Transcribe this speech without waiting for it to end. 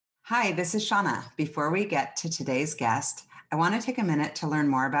Hi, this is Shauna. Before we get to today's guest, I want to take a minute to learn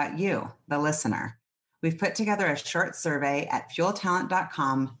more about you, the listener. We've put together a short survey at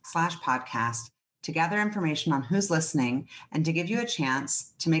fueltalent.com/podcast to gather information on who's listening and to give you a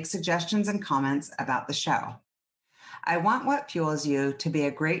chance to make suggestions and comments about the show. I want What Fuels You to be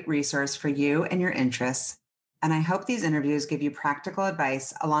a great resource for you and your interests, and I hope these interviews give you practical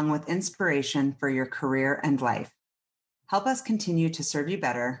advice along with inspiration for your career and life. Help us continue to serve you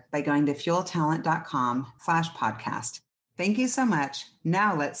better by going to fueltalent.com/podcast. Thank you so much.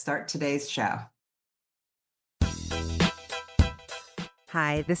 Now let's start today's show.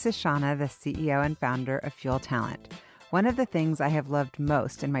 Hi, this is Shauna, the CEO and founder of Fuel Talent. One of the things I have loved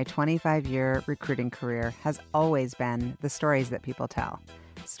most in my 25-year recruiting career has always been the stories that people tell.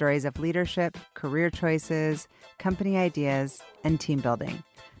 Stories of leadership, career choices, company ideas, and team building.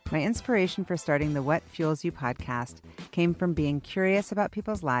 My inspiration for starting the What Fuels You podcast came from being curious about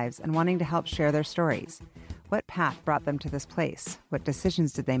people's lives and wanting to help share their stories. What path brought them to this place? What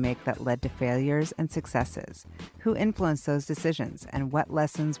decisions did they make that led to failures and successes? Who influenced those decisions, and what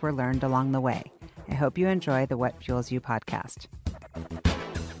lessons were learned along the way? I hope you enjoy the What Fuels You podcast.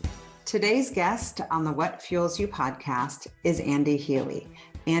 Today's guest on the What Fuels You podcast is Andy Heily.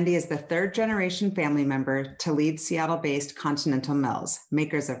 Andy is the third-generation family member to lead Seattle-based Continental Mills,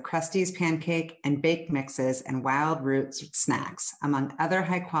 makers of Krusteaz pancake and baked mixes and WildRoots snacks, among other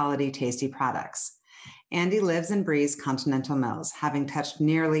high-quality, tasty products. Andy lives and breathes Continental Mills, having touched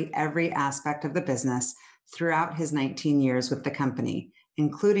nearly every aspect of the business throughout his 19 years with the company,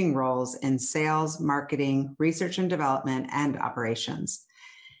 including roles in sales, marketing, research and development, and operations.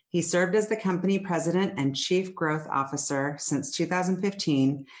 He served as the company president and chief growth officer since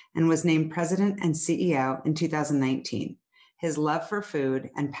 2015 and was named president and CEO in 2019. His love for food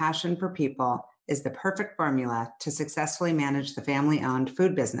and passion for people is the perfect formula to successfully manage the family-owned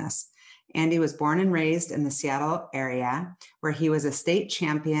food business. Andy was born and raised in the Seattle area, where he was a state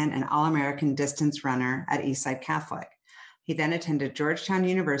champion and All-American distance runner at Eastside Catholic. He then attended Georgetown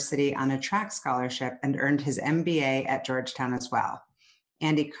University on a track scholarship and earned his MBA at Georgetown as well.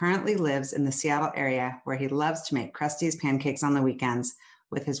 Andy currently lives in the Seattle area, where he loves to make Krusteaz pancakes on the weekends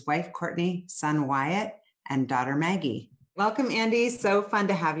with his wife, Courtney, son, Wyatt, and daughter, Maggie. Welcome, Andy. So fun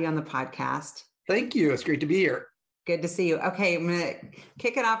to have you on the podcast. Thank you. It's great to be here. Good to see you. Okay, I'm going to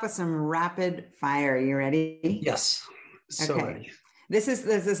kick it off with some rapid fire. You ready? Yes. So okay. Ready. This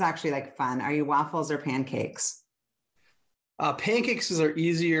is actually like fun. Are you waffles or pancakes? Pancakes are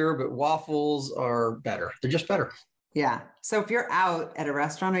easier, but waffles are better. They're just better. Yeah. So if you're out at a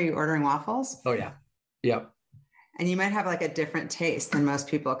restaurant, are you ordering waffles? Oh, yeah. Yep. And you might have like a different taste than most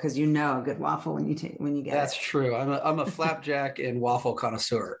people because you know a good waffle when you get That's it. true. I'm a flapjack and waffle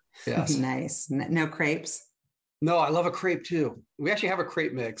connoisseur. Yes. Nice. No crepes? No, I love a crepe too. We actually have a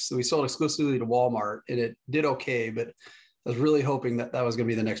crepe mix. We sold exclusively to Walmart and it did okay, but I was really hoping that was going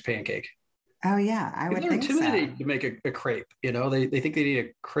to be the next pancake. Oh yeah, I would think so. They're intimidated to make a crepe. You know, they think they need a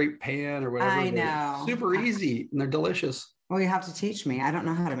crepe pan or whatever. I know. They're super easy and they're delicious. Well, you have to teach me. I don't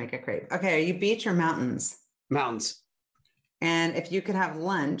know how to make a crepe. Okay, are you beach or mountains? Mountains. And if you could have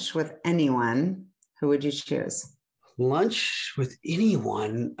lunch with anyone, who would you choose? Lunch with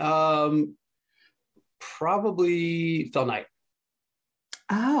anyone? Probably Phil Knight.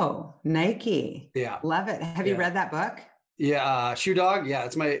 Oh, Nike. Yeah. Love it. Have you read that book? Yeah. Shoe Dog. Yeah.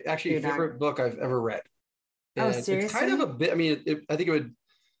 It's my favorite book I've ever read. And seriously? It's kind of a bit, I mean, I think I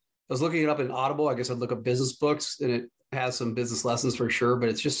was looking it up in Audible. I guess I'd look up business books and it has some business lessons for sure, but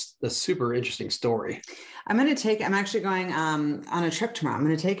it's just a super interesting story. I'm actually going on a trip tomorrow. I'm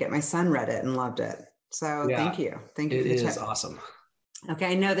going to take it. My son read it and loved it. So thank you. Thank you for the tip. It is awesome. Okay.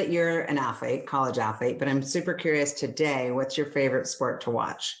 I know that you're an athlete, college athlete, but I'm super curious today. What's your favorite sport to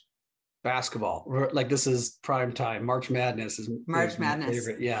watch? Basketball. Like this is prime time. March Madness is my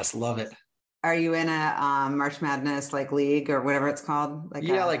favorite. Yes. Love it. Are you in a March Madness like league or whatever it's called? Like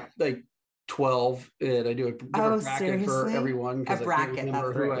 12, and I do a different bracket for everyone because I can't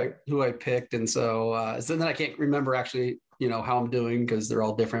remember who I picked, and so then I can't remember actually how I'm doing because they're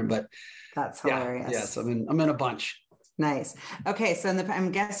all different. But that's hilarious. Yes, I'm in a bunch. Nice. Okay, so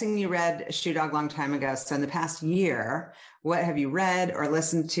I'm guessing you read Shoe Dog a long time ago. So in the past year, what have you read or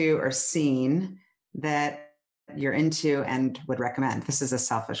listened to or seen that you're into and would recommend? This is a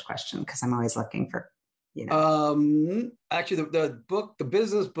selfish question because I'm always looking for, Actually, the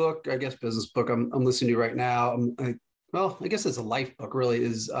business book I'm listening to right now. I guess it's a life book really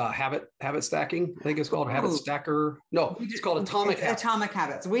is Habit Stacking. I think it's called Habit Stacker. No, it's called Atomic Habits. Atomic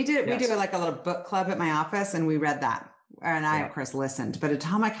Habits. We do like a little book club at my office and we read that. And I, of course, listened, but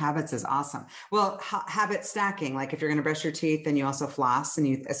Atomic Habits is awesome. Well, habit stacking, like if you're going to brush your teeth, then you also floss and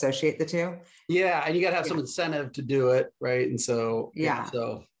you associate the two. Yeah. And you got to have some incentive to do it. Right. And so,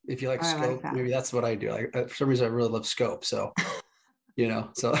 so if you like scope, maybe that's what I do. For some reason, I really love scope. So,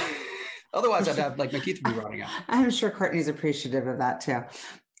 so otherwise I'd have like my teeth would be rotting out. I'm sure Courtney's appreciative of that too.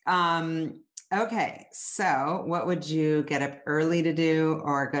 Okay. So what would you get up early to do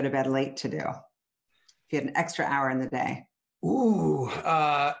or go to bed late to do? If you had an extra hour in the day. Ooh,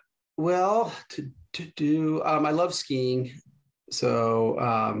 well, to do, I love skiing.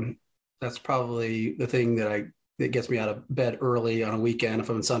 So, that's probably the thing that gets me out of bed early on a weekend. If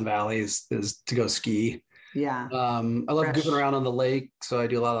I'm in Sun Valley is to go ski. Yeah. I love goofing around on the lake. So I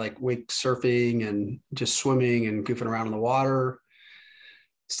do a lot of like wake surfing and just swimming and goofing around in the water.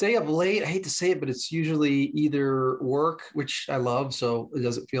 Stay up late. I hate to say it, but it's usually either work, which I love, so it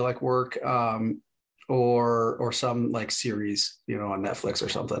doesn't feel like work, or some like series, on Netflix or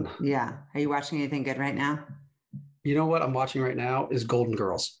something. Yeah. Are you watching anything good right now? You know what I'm watching right now is Golden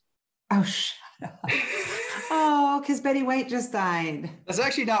Girls. Oh, shut up. Oh, because Betty White just died. That's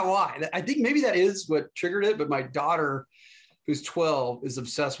actually not why. I think maybe that is what triggered it, but my daughter, who's 12, is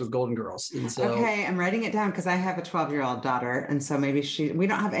obsessed with Golden Girls. And so, okay, I'm writing it down because I have a 12-year-old daughter. And so maybe we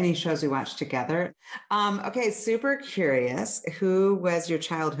don't have any shows we watch together. Okay, super curious. Who was your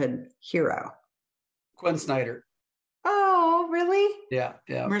childhood hero? Gwen Snyder. Oh, really? Yeah.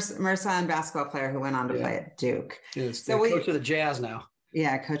 Marissa, basketball player who went on to play at Duke. So coach of the Jazz now.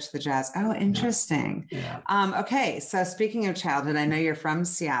 Yeah, coach of the Jazz. Oh, interesting. Yeah. Okay, so speaking of childhood, I know you're from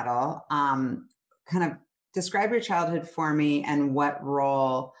Seattle. Kind of describe your childhood for me and what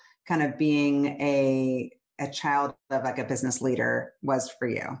role kind of being a child of like a business leader was for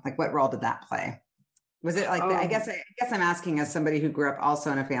you. Like what role did that play? Was it like, I guess I'm asking as somebody who grew up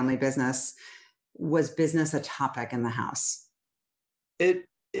also in a family business, was business a topic in the house? It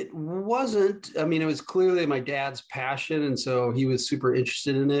wasn't. I mean, it was clearly my dad's passion. And so he was super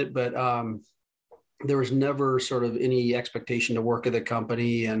interested in it, but there was never sort of any expectation to work at the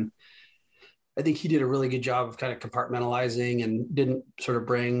company. And I think he did a really good job of kind of compartmentalizing and didn't sort of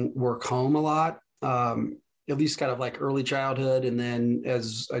bring work home a lot, at least kind of like early childhood. And then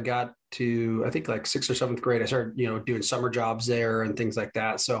as I got to, I think like 6th or 7th grade, I started, doing summer jobs there and things like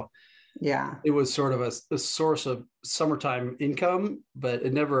that. So yeah, it was sort of a source of summertime income, but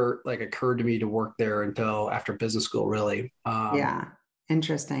it never like occurred to me to work there until after business school, really. Yeah.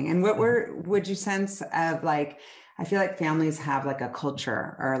 Interesting. And what would you sense of like, I feel like families have like a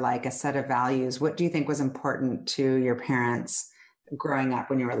culture or like a set of values. What do you think was important to your parents growing up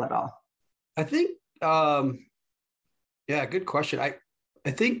when you were little? I think, good question. I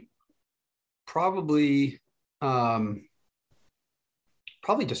think probably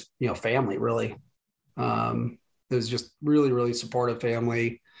just, family really. It was just really, really supportive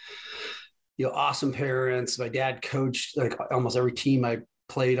family, awesome parents. My dad coached like almost every team I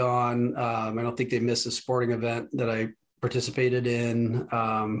played on. I don't think they missed a sporting event that I participated in.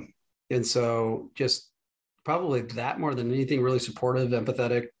 And so just probably that more than anything, really supportive,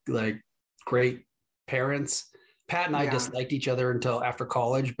 empathetic, like great parents. Pat and I disliked each other until after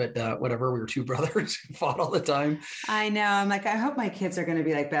college, but whatever, we were two brothers who fought all the time. I know. I'm like, I hope my kids are going to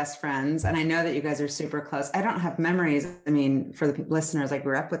be like best friends. And I know that you guys are super close. I don't have memories. I mean, for the listeners, I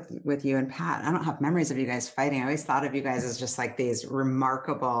grew up with you and Pat. I don't have memories of you guys fighting. I always thought of you guys as just like these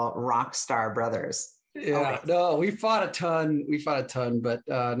remarkable rock star brothers. Yeah, no, we fought a ton, but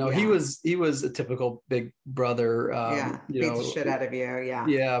he was a typical big brother. Beat the shit out of you.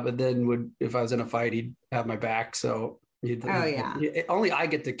 Yeah. But then if I was in a fight, he'd have my back. So only I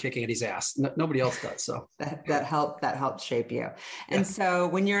get to kick Andy's ass. Nobody else does. So that helped shape you. And so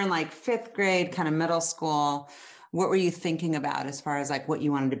when you're in like 5th grade, kind of middle school, what were you thinking about as far as like what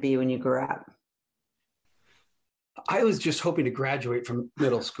you wanted to be when you grew up? I was just hoping to graduate from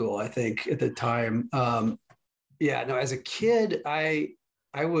middle school, I think at the time. As a kid, I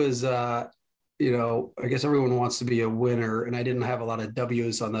was, I guess everyone wants to be a winner, and I didn't have a lot of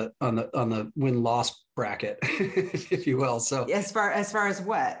W's on the win-loss bracket, if you will. So as far as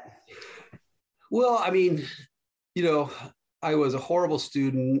what? Well, I mean, I was a horrible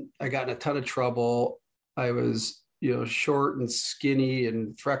student. I got in a ton of trouble. I was, short and skinny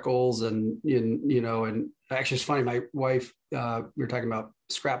and freckles and actually it's funny. My wife, we were talking about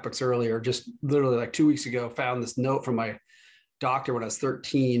scrapbooks earlier, just literally like 2 weeks ago, found this note from my doctor when I was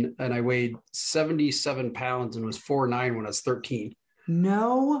 13 and I weighed 77 pounds and was 4'9" when I was 13.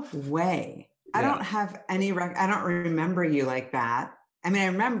 No way. Yeah. I don't have any, I don't remember you like that. I mean, I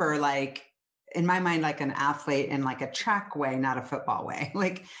remember like in my mind, like an athlete in like a track way, not a football way.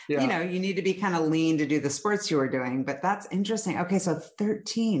 Like, Yeah. you know, you need to be kind of lean to do the sports you were doing, but that's interesting. Okay. So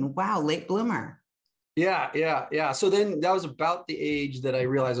 13, wow. Late bloomer. Yeah. So then that was about the age that I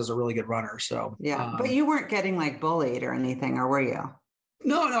realized I was a really good runner. So, Yeah. But you weren't getting like bullied or anything, or were you?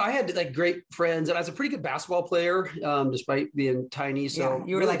 no, I had like great friends, and I was a pretty good basketball player, despite being tiny. So Yeah,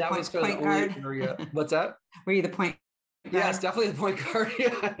 you were really, like that was kind of the point only guard. area. What's that? Were you the point guard? Yes, definitely the point guard.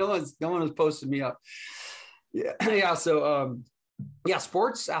 Yeah, no one was posting me up. Yeah. So,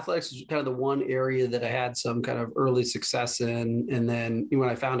 sports athletics is kind of the one area that I had some kind of early success in. And then when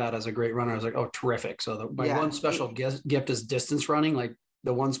I found out I was a great runner, I was like, oh, terrific. So my one special gift is distance running, like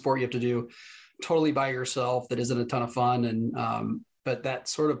the one sport you have to do totally by yourself that isn't a ton of fun. And but that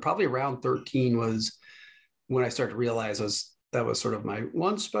sort of probably around 13 was when I started to realize that was sort of my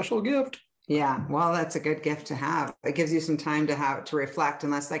one special gift. Yeah. Well, that's a good gift to have. It gives you some time to reflect.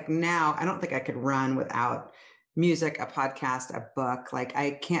 Unless like now, I don't think I could run without music, a podcast, a book. Like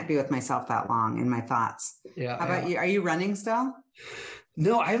I can't be with myself that long in my thoughts. Yeah. How about you? Are you running still?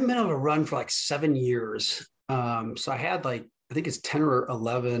 No, I haven't been able to run for like 7 years. So I had like, I think it's 10 or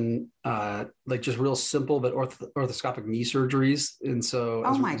 11, like just real simple, but orthoscopic knee surgeries. And so,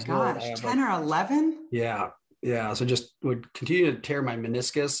 oh my gosh, 10 or 11? Yeah. So just would continue to tear my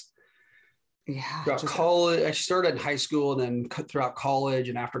meniscus. Yeah. Throughout college, I started in high school and then throughout college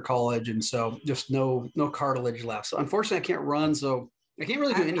and after college. And so just no cartilage left. So unfortunately I can't run. So I can't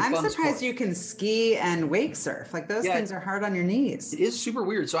really do any I'm fun surprised sport. you can ski and wake surf. Like those things are hard on your knees. It is super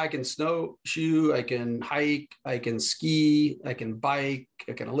weird. So I can snowshoe, I can hike, I can ski, I can bike,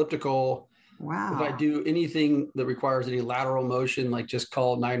 I can elliptical. Wow. If I do anything that requires any lateral motion, like just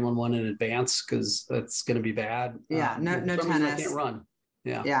call 911 in advance because that's going to be bad. Yeah. No tennis. I can't run.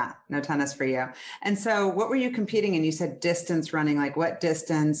 Yeah. No tennis for you. And so what were you competing in? You said distance running, like what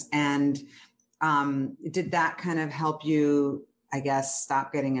distance? And did that kind of help you, I guess,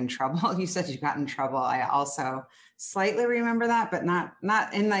 stop getting in trouble? You said you got in trouble. I also slightly remember that, but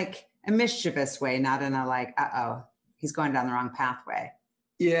not in like a mischievous way, not in a like, he's going down the wrong pathway.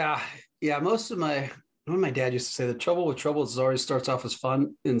 Yeah. Most of my dad used to say the trouble with trouble is always starts off as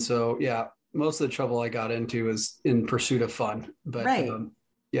fun. And so, most of the trouble I got into is in pursuit of fun, but right.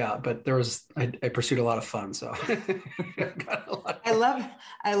 But I pursued a lot of fun. So I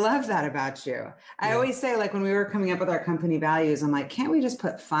love that about you. I always say, like, when we were coming up with our company values, I'm like, can't we just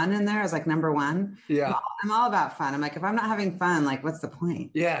put fun in there as like number one? Yeah. I'm all about fun. I'm like, if I'm not having fun, like, what's the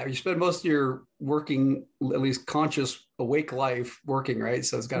point? Yeah. You spend most of your working, at least conscious, awake life working, right?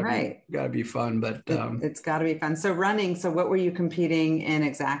 So it's gotta be fun, but it's gotta be fun. So running. So what were you competing in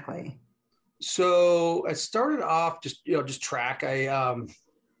exactly? So I started off just track.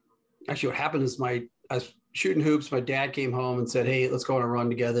 Actually what happened is I was shooting hoops. My dad came home and said, hey, let's go on a run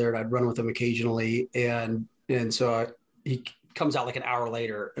together. And I'd run with him occasionally. And so he comes out like an hour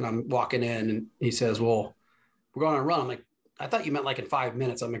later and I'm walking in and he says, well, we're going on a run. I'm like, I thought you meant like in 5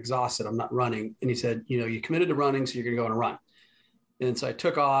 minutes. I'm exhausted. I'm not running. And he said, you committed to running, so you're going to go on a run. And so I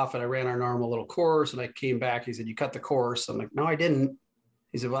took off and I ran our normal little course and I came back. He said, you cut the course. I'm like, no, I didn't.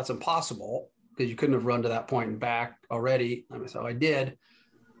 He said, well, that's impossible because you couldn't have run to that point and back already. I mean, so I did.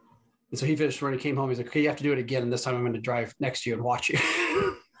 And so he finished running, came home. He's like, okay, you have to do it again. And this time I'm going to drive next to you and watch you.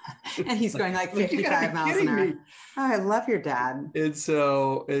 And he's going like 55 miles an hour. Oh, I love your dad. And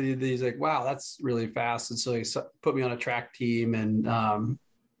so he's like, wow, that's really fast. And so he put me on a track team and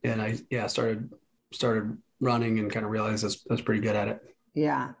I started running and kind of realized I was pretty good at it.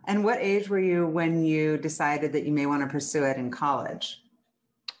 Yeah. And what age were you when you decided that you may want to pursue it in college?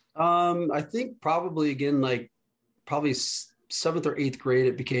 I think probably again, like probably 7th or 8th grade,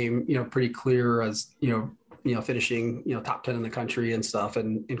 it became, pretty clear as, finishing, top 10 in the country and stuff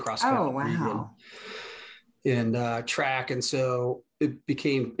and in cross country. Oh, wow. And track. And so it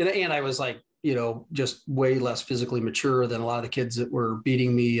became, and I was like, just way less physically mature than a lot of the kids that were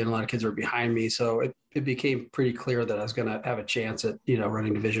beating me and a lot of kids were behind me. So it became pretty clear that I was going to have a chance at,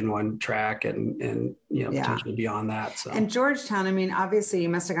 running Division I track and potentially beyond that. So. And Georgetown, I mean, obviously you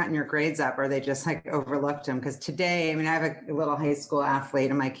must've gotten your grades up or they just like overlooked them. Cause today, I mean, I have a little high school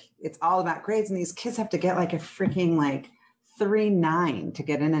athlete. I'm like, it's all about grades. And these kids have to get like a freaking like 3.9 to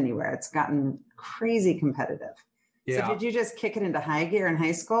get in anywhere. It's gotten crazy competitive. Yeah. So did you just kick it into high gear in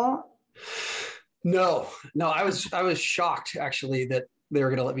high school? No, I was shocked actually that they were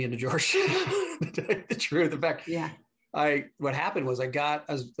going to let me into Georgetown. To tell you the truth, in fact, what happened was I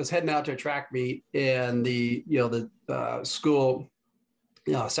was heading out to a track meet and the school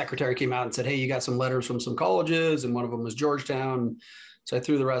secretary came out and said, hey, you got some letters from some colleges and one of them was Georgetown. So I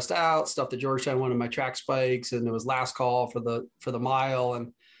threw the rest out, stuffed the Georgetown one of my track spikes, and it was last call for the mile.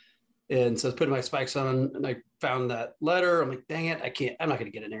 And so I was putting my spikes on and I found that letter. I'm like, dang it, I'm not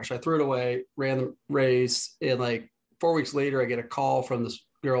going to get in there. So I threw it away, ran the race. And like 4 weeks later, I get a call from this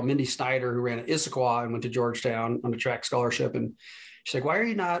girl, Mindy Snyder, who ran at Issaquah and went to Georgetown on a track scholarship. And she's like, why are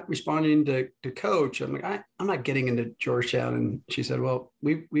you not responding to coach? I'm like, I'm not getting into Georgetown. And she said, well,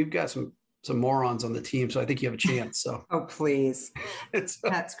 we've got some morons on the team. So I think you have a chance. So, oh, please.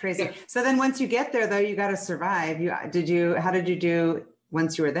 That's crazy. Yeah. So then once you get there though, you got to survive. How did you do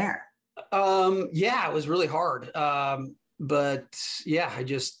once you were there? Yeah, it was really hard. But yeah, I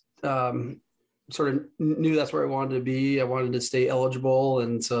just, sort of knew that's where I wanted to be. I wanted to stay eligible.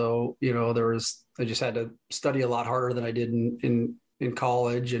 And so, I just had to study a lot harder than I did in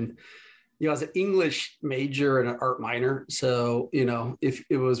college. And, I was an English major and an art minor. So, if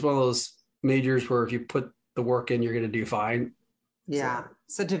it was one of those majors where if you put the work in, you're going to do fine. Yeah.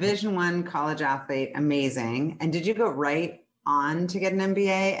 So Division I college athlete, amazing. And did you go right on to get an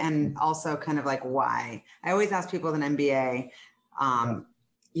MBA? And also kind of like why? I always ask people with an MBA,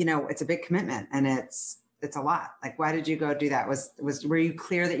 it's a big commitment and it's a lot. Like, why did you go do that? Were you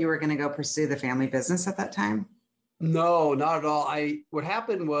clear that you were going to go pursue the family business at that time? No, not at all. What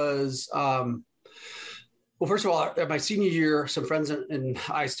happened was, well, first of all, at my senior year, some friends and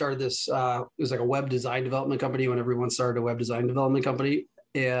I started this, it was like a web design development company when everyone started a web design development company.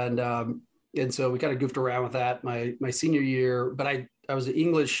 And so we kind of goofed around with that my senior year, but I was an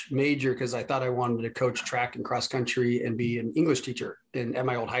English major because I thought I wanted to coach track and cross country and be an English teacher at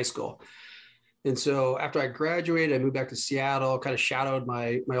my old high school. And so after I graduated, I moved back to Seattle, kind of shadowed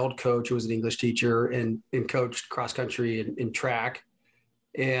my old coach who was an English teacher and coached cross country and track.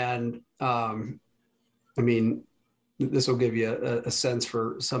 And this will give you a sense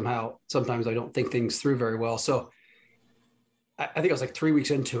for sometimes I don't think things through very well. So I think I was like 3 weeks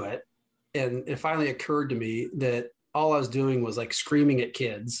into it. And it finally occurred to me that all I was doing was like screaming at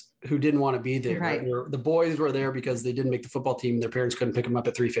kids who didn't want to be there. Right. The boys were there because they didn't make the football team. Their parents couldn't pick them up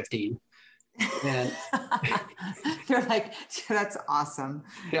at 3:15. And they're like, that's awesome.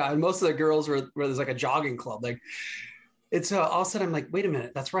 Yeah. And most of the girls were where there's like a jogging club. Like it's all of a sudden I'm like, wait a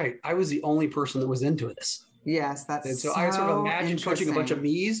minute, that's right. I was the only person that was into this. Yes. And so I sort of imagined coaching a bunch of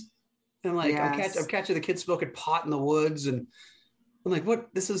me's and like, yes. I'm catching the kids smoking pot in the woods. And I'm like, what,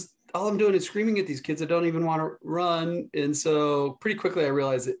 this is all I'm doing is screaming at these kids that don't even want to run. And so pretty quickly I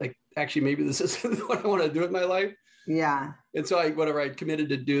realized that like, actually, maybe this isn't what I want to do with my life. Yeah. And so I committed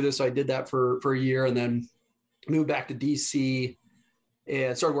to do this. So I did that for a year and then moved back to DC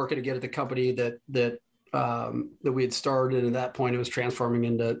and started working again at the company that we had started. And at that point it was transforming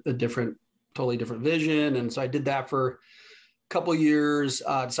into a totally different vision. And so I did that for a couple of years,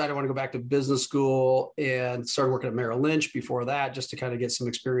 decided I want to go back to business school and started working at Merrill Lynch before that, just to kind of get some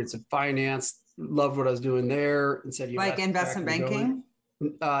experience in finance. Loved what I was doing there and said, like investment banking.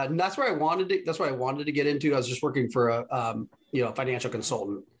 That's where I wanted to get into. I was just working for a financial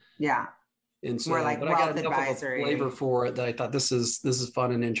consultant. Yeah. And so more like but wealth I got enough advisory of a flavor for it that I thought this is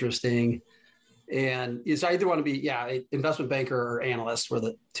fun and interesting. And so I either want to be, investment banker or analyst were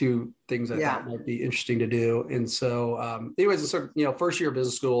the two things I thought might be interesting to do. And so anyways, it's sort of, first year of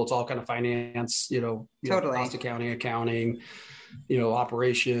business school, it's all kind of finance, totally. Cost accounting,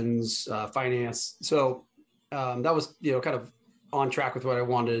 operations, finance. So that was, kind of on track with what I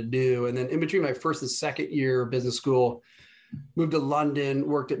wanted to do. And then in between my first and second year of business school, moved to London,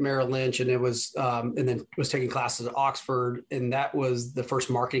 worked at Merrill Lynch, and it was, and then was taking classes at Oxford. And that was the first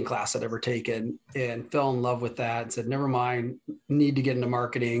marketing class I'd ever taken and fell in love with that and said, never mind, need to get into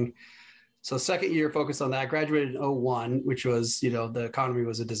marketing. So second year focused on that, graduated in 2001, which was, the economy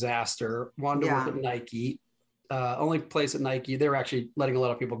was a disaster. Wanted to work at Nike, only place at Nike. They were actually letting a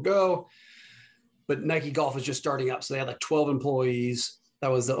lot of people go, but Nike Golf was just starting up. So they had like 12 employees.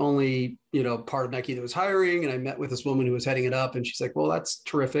 That was the only, part of Nike that was hiring. And I met with this woman who was heading it up and she's like, well, that's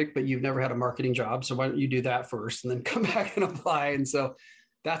terrific, but you've never had a marketing job. So why don't you do that first and then come back and apply? And so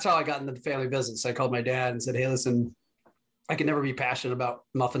that's how I got into the family business. I called my dad and said, hey, listen, I can never be passionate about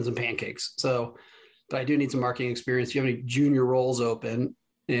muffins and pancakes. But I do need some marketing experience. Do you have any junior roles open?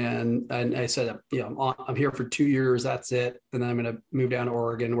 And I said, I'm here for 2 years. That's it. And then I'm going to move down to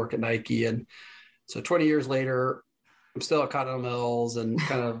Oregon, work at Nike. And so 20 years later, I'm still at Continental Mills and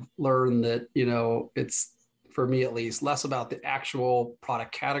kind of learn that, it's, for me at least, less about the actual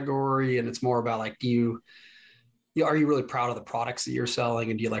product category. And it's more about like, are you really proud of the products that you're selling?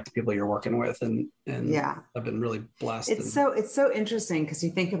 And do you like the people you're working with? And I've been really blessed. It's so interesting because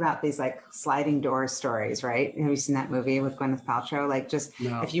you think about these like sliding door stories, right? Have you seen that movie with Gwyneth Paltrow? Like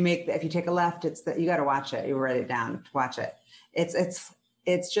if you take a left, you got to watch it. You write it down, watch it.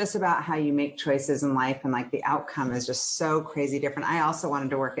 it's just about how you make choices in life, and like the outcome is just so crazy different. I also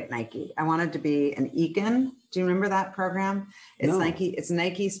wanted to work at Nike. I wanted to be an econ. Do you remember that program? It's No. Nike. It's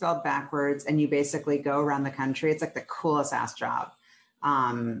Nike spelled backwards, and you basically go around the country. It's like the coolest ass job,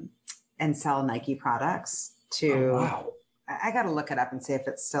 and sell Nike products to. Oh, wow. I got to look it up and see if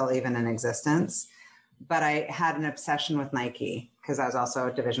it's still even in existence. But I had an obsession with Nike because I was also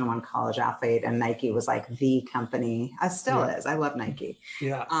a Division I college athlete, and Nike was like the company. I still is. I love Nike.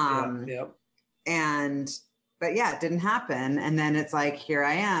 Yeah. But yeah, it didn't happen. And then it's like, here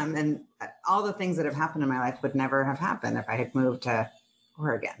I am. And all the things that have happened in my life would never have happened if I had moved to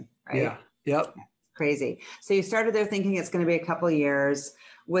Oregon. Right. Yeah. Yep. Crazy. So you started there thinking it's going to be a couple of years.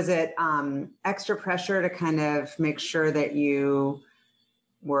 Was it extra pressure to kind of make sure that you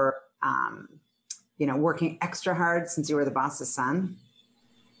were, working extra hard since you were the boss's son?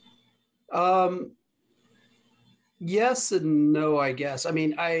 Yes and no, I guess. I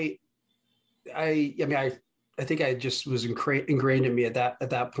mean, I think I just was ingrained in me at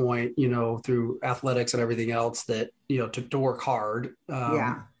that point, through athletics and everything else that, to work hard.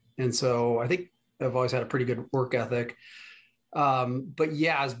 And so I think I've always had a pretty good work ethic. But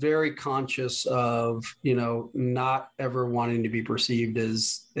yeah, I was very conscious of, not ever wanting to be perceived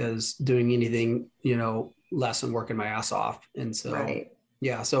as doing anything, less than working my ass off. And so, I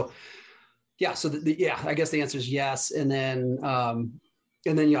guess the answer is yes. And then,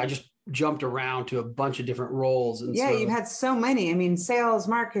 I just jumped around to a bunch of different roles. And you've had so many, I mean, sales,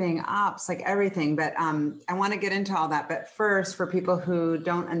 marketing, ops, like everything, but I want to get into all that. But first, for people who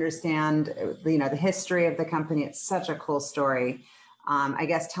don't understand, the history of the company, it's such a cool story. I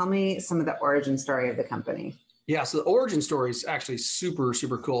guess, tell me some of the origin story of the company. Yeah. So the origin story is actually super,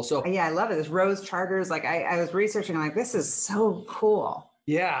 super cool. So yeah, I love it. This Rose Charters, like I was researching, I'm like, this is so cool.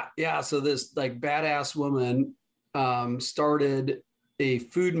 Yeah. Yeah. So this like badass woman started a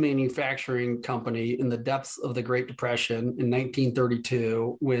food manufacturing company in the depths of the Great Depression in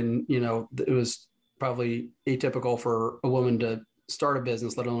 1932, when, it was probably atypical for a woman to start a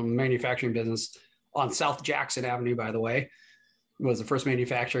business, let alone a manufacturing business, on South Jackson Avenue, by the way. It was the first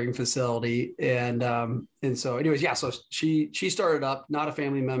manufacturing facility. And so anyways, yeah, so she started up, not a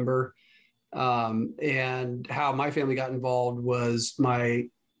family member. And how my family got involved was my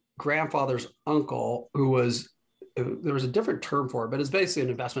grandfather's uncle, there was a different term for it, but it's basically an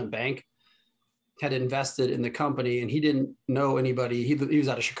investment bank, had invested in the company, and he didn't know anybody. He was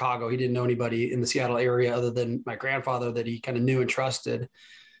out of Chicago. He didn't know anybody in the Seattle area other than my grandfather that he kind of knew and trusted.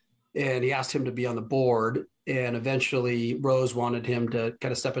 And he asked him to be on the board. And eventually Rose wanted him to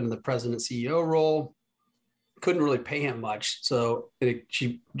kind of step into the president CEO role. Couldn't really pay him much. So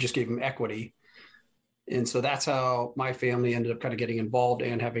she just gave him equity. And so that's how my family ended up kind of getting involved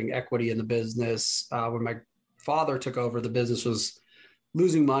and having equity in the business. When my father took over, the business was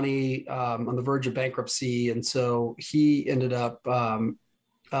losing money, on the verge of bankruptcy. And so he ended up,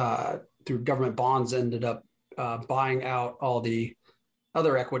 through government bonds, ended up buying out all the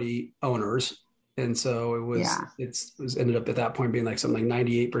other equity owners. And so it was ended up at that point being like something like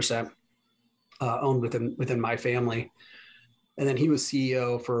 98% owned within my family. And then he was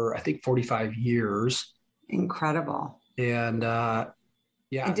CEO for, I think, 45 years. Incredible. And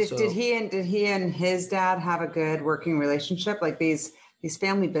And did he and his dad have a good working relationship? Like these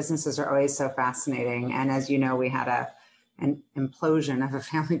family businesses are always so fascinating. And as you know, we had an implosion of a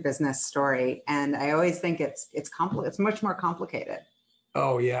family business story. And I always think it's much more complicated.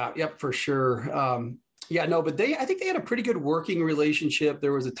 Oh yeah. Yep. For sure. But I think they had a pretty good working relationship.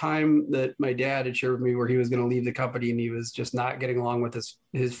 There was a time that my dad had shared with me where he was going to leave the company and he was just not getting along with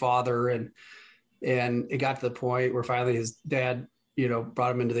his father. And it got to the point where finally his dad,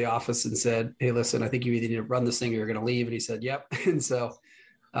 brought him into the office and said, "Hey, listen, I think you either need to run this thing or you're going to leave." And he said, "Yep." And so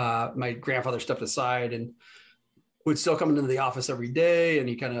my grandfather stepped aside and would still come into the office every day, and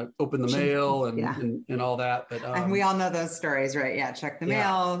he kind of opened the mail and all that. But and we all know those stories, right? Yeah, check the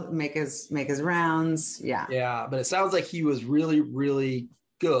mail, make his rounds. Yeah, yeah. But it sounds like he was really, really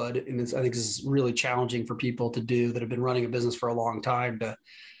good, and I think this is really challenging for people to do that have been running a business for a long time, to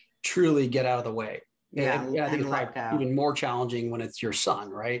truly get out of the way. I think it's probably even more challenging when it's your son,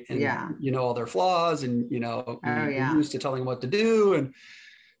 right? And you know all their flaws, and you're used to telling them what to do,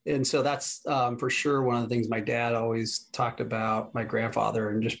 and so that's for sure one of the things my dad always talked about, my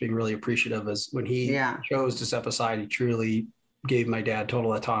grandfather, and just being really appreciative is when he chose to step aside, he truly gave my dad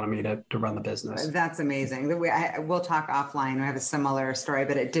total autonomy to run the business. That's amazing. We'll talk offline. We have a similar story,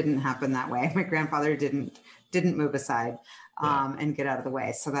 but it didn't happen that way. My grandfather didn't move aside and get out of the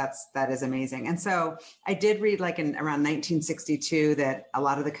way. So that is amazing. And so I did read like in around 1962 that a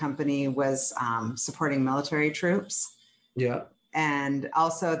lot of the company was supporting military troops. Yeah. And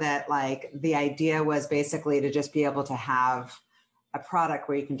also that like the idea was basically to just be able to have a product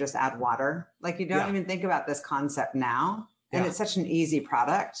where you can just add water. Like you don't even think about this concept now. And it's such an easy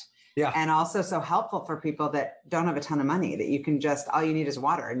product. Yeah. And also so helpful for people that don't have a ton of money, that you can just, all you need is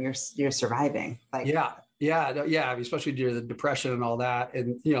water and you're surviving. Like, yeah. Especially during the depression and all that.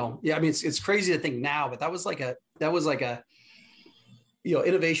 And, I mean, it's crazy to think now, but that was like a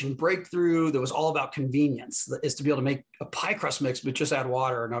innovation breakthrough that was all about convenience, is to be able to make a pie crust mix, but just add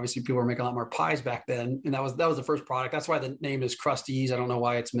water. And obviously people were making a lot more pies back then. And that was the first product. That's why the name is Krusteaz. I don't know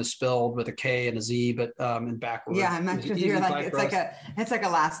why it's misspelled with a K and a Z, but and backwards. Yeah. I'm not sure. You're like, it's like a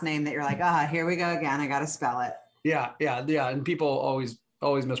last name that you're like, here we go again. I got to spell it. Yeah. And people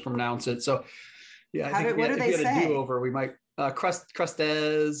always mispronounce it. So yeah. What do they say? A do-over, we might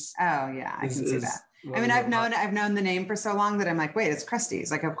Krusteaz. Oh yeah. I can see that. I mean, I've known the name for so long that I'm like, wait, it's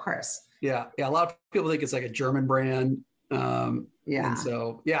Krusteaz. Like, of course. Yeah. A lot of people think it's like a German brand. And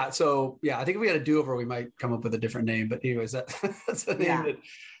so I think if we had a do-over, we might come up with a different name. But anyways, that's the name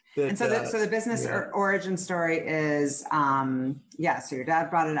that and so the business origin story is, so your dad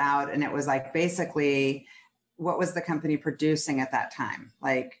brought it out, and it was like, basically, what was the company producing at that time?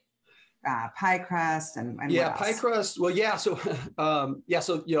 Like, pie crust and pie crust. Well, yeah. So,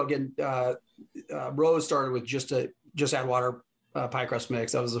 again, Rose started with just add water pie crust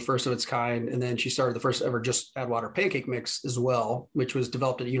mix. That was the first of its kind. And then she started the first ever just add water pancake mix as well, which was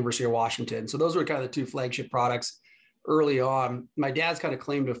developed at the University of Washington. So those were kind of the two flagship products early on. My dad's kind of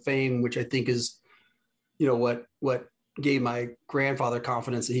claim to fame, which I think is, what gave my grandfather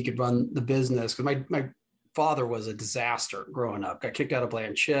confidence that he could run the business. Because my father was a disaster growing up, got kicked out of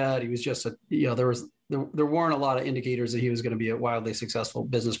Blanchette. He was just there weren't a lot of indicators that he was going to be a wildly successful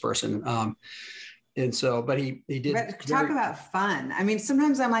business person. And so, but he did. Talk about fun. I mean,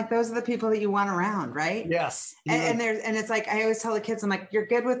 sometimes I'm like, those are the people that you want around, right? Yes. And it's like, I always tell the kids, I'm like, you're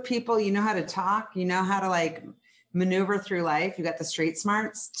good with people. You know how to talk, you know how to like maneuver through life. You got the street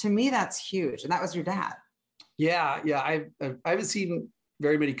smarts. To me, that's huge. And that was your dad. Yeah. I haven't seen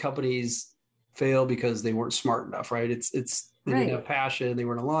very many companies fail because they weren't smart enough, right? They didn't have passion, they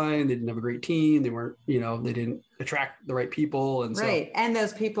weren't aligned, they didn't have a great team, they weren't, they didn't attract the right people. And and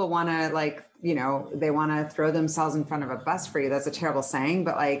those people want to they want to throw themselves in front of a bus for you. That's a terrible saying,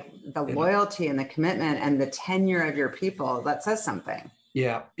 but like the loyalty and the commitment and the tenure of your people, that says something.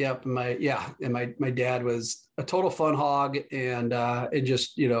 Yeah. And my dad was a total fun hog, and it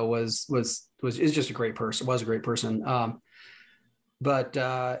just, is just a great person, was a great person.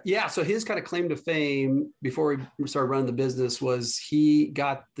 So his kind of claim to fame before he started running the business was he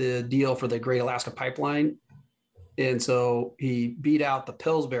got the deal for the Great Alaska Pipeline. And so he beat out the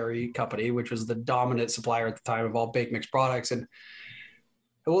Pillsbury Company, which was the dominant supplier at the time of all baked mix products. And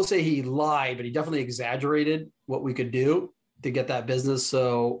I won't say he lied, but he definitely exaggerated what we could do to get that business.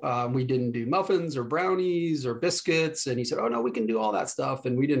 So we didn't do muffins or brownies or biscuits. And he said, oh no, we can do all that stuff.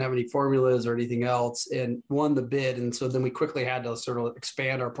 And we didn't have any formulas or anything else, and won the bid. And so then we quickly had to sort of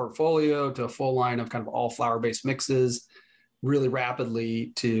expand our portfolio to a full line of kind of all flour-based mixes really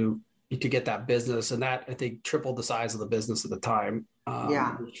rapidly to get that business. And that, I think, tripled the size of the business at the time.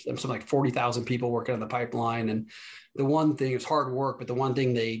 Something like 40,000 people working on the pipeline. And the one thing, it's hard work, but the one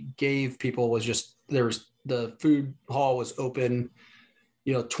thing they gave people was just, the food hall was open,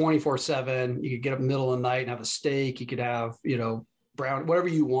 24/7. You could get up in the middle of the night and have a steak. You could have, brown, whatever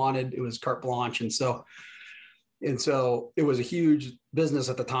you wanted. It was carte blanche. And so it was a huge business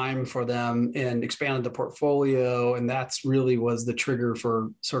at the time for them, and expanded the portfolio. And that's really was the trigger for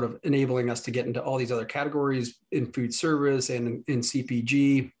sort of enabling us to get into all these other categories in food service and in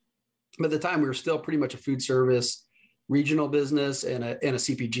CPG. But at the time, we were still pretty much a food service regional business and a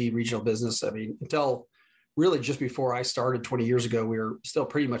CPG regional business. I mean, until really just before I started 20 years ago, we were still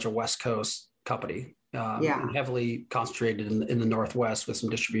pretty much a West Coast company, and heavily concentrated in the Northwest, with some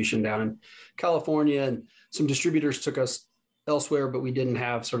distribution down in California, and some distributors took us elsewhere, but we didn't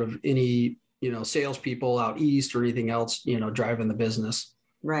have sort of any, salespeople out East or anything else, driving the business.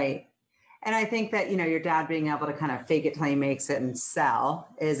 Right. And I think that, your dad being able to kind of fake it till he makes it and sell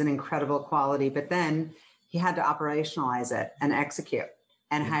is an incredible quality, but then he had to operationalize it and execute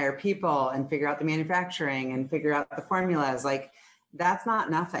and hire people and figure out the manufacturing and figure out the formulas. Like, that's not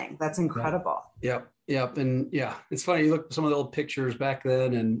nothing. That's incredible. Yep. And it's funny. You look at some of the old pictures back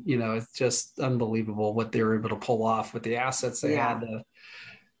then, and, it's just unbelievable what they were able to pull off with the assets they had.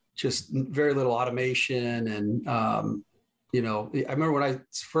 Just very little automation. And, I remember when I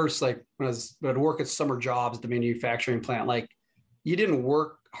first, when I'd work at summer jobs at the manufacturing plant, like, you didn't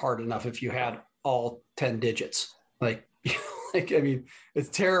work hard enough if you had all 10 digits. Like, I mean, it's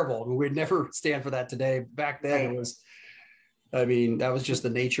terrible. I mean, we'd never stand for that today. Back then, I mean, that was just the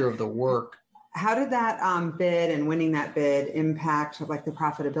nature of the work. How did that bid and winning that bid impact like the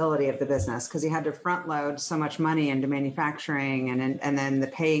profitability of the business? Because you had to front load so much money into manufacturing, and then the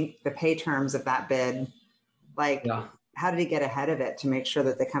pay terms of that bid. Like, Yeah. how did he get ahead of it to make sure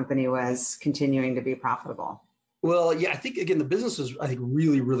that the company was continuing to be profitable? Well, yeah, I think again, the business was, I think,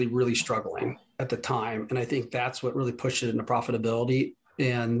 really, really, really struggling at the time. And I think that's what really pushed it into profitability,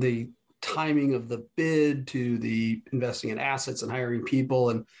 and the timing of the bid to the investing in assets and hiring people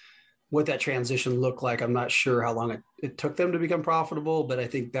and what that transition looked like. I'm not sure how long it took them to become profitable, but I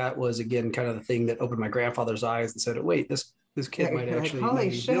think that was, again, kind of the thing that opened my grandfather's eyes and said, wait, this kid might actually, like,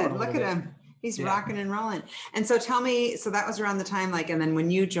 holy shit, look at him. He's rocking and rolling. And so tell me, so that was around the time, like, and then when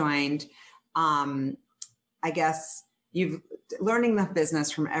you joined, I guess you've learning the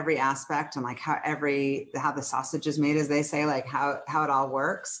business from every aspect and like how the sausage is made, as they say, like how it all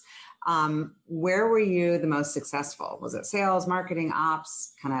works. Where were you the most successful? Was it sales, marketing,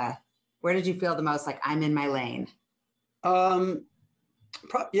 ops? Kind of, where did you feel the most like I'm in my lane?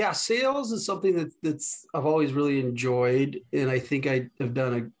 Sales is something that's I've always really enjoyed, and I think I have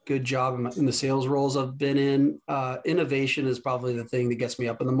done a good job in the sales roles I've been in. Innovation is probably the thing that gets me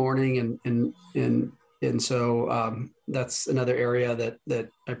up in the morning, and so that's another area that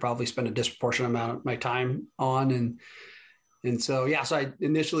I probably spend a disproportionate amount of my time on, and so I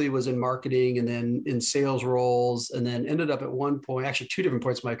initially was in marketing and then in sales roles, and then ended up at one point, actually two different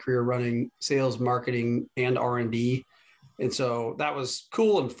points in my career, running sales, marketing, and R&D. And so that was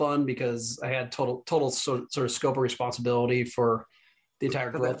cool and fun because I had total sort of scope of responsibility for the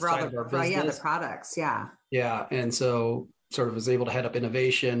entire growth side of our business. Yeah, the products. Yeah. Yeah. And so sort of was able to head up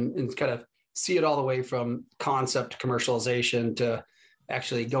innovation and kind of see it all the way from concept to commercialization to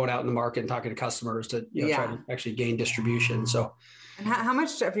actually going out in the market and talking to customers to try to actually gain distribution. So, and how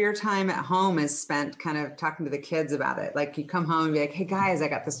much of your time at home is spent kind of talking to the kids about it? Like you come home and be like, hey guys, I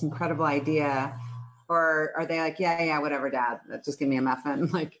got this incredible idea. Or are they like, yeah, whatever, Dad, just give me a muffin?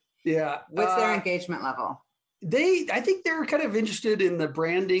 Like, what's their engagement level? I think they're kind of interested in the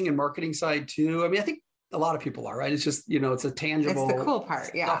branding and marketing side too. I mean, I think a lot of people are, right? It's just, it's a tangible, it's the cool part,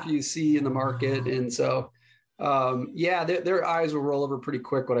 stuff you see in the market. And so, their eyes will roll over pretty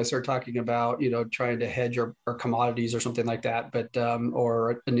quick when I start talking about, trying to hedge our commodities or something like that, but,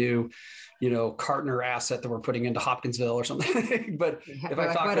 or a new, Cartner asset that we're putting into Hopkinsville or something. But if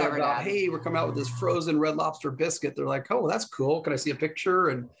I talk about, Dad, hey, we're coming out with this frozen Red Lobster biscuit, they're like, oh, that's cool. Can I see a picture?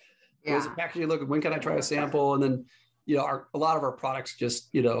 And what's the packaging look? When can I try a sample? And then, a lot of our products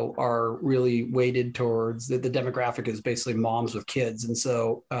just, are really weighted towards the demographic is basically moms with kids. And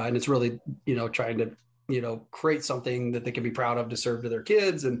so, and it's really, trying to, create something that they can be proud of to serve to their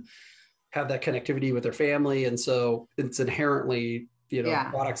kids and have that connectivity with their family. And so it's inherently,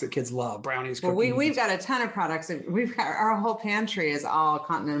 products that kids love, brownies, cookies. Well, we've got a ton of products. We've got our whole pantry is all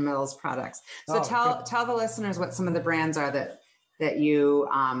Continental Mills products. So tell the listeners what some of the brands are that you,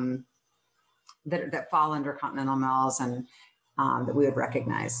 that fall under Continental Mills and that we would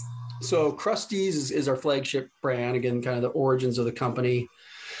recognize. So Krusteaz is our flagship brand. Again, kind of the origins of the company.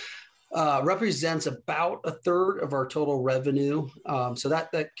 Represents about a third of our total revenue. So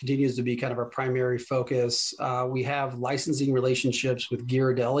that continues to be kind of our primary focus. We have licensing relationships with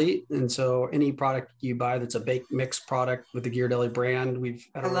Ghirardelli. And so any product you buy that's a baked mix product with the Ghirardelli brand,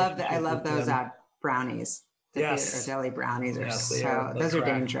 I love those brownies. Yes. Ghirardelli brownies those are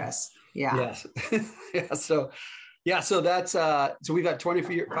dangerous. Yeah. Yes. So that's so we've got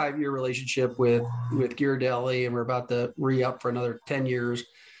 25-year relationship with Ghirardelli, and we're about to re-up for another 10 years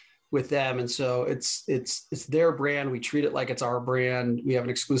with them. And so it's their brand. We treat it like it's our brand. We have an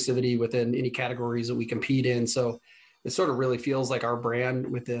exclusivity within any categories that we compete in. So it sort of really feels like our brand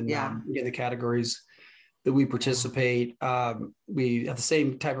within the categories that we participate. We have the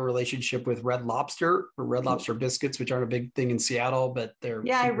same type of relationship with Red Lobster or Red Lobster biscuits, which aren't a big thing in Seattle, but they're.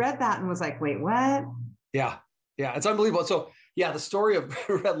 Yeah, I read that and was like, wait, what? Yeah, it's unbelievable. So the story of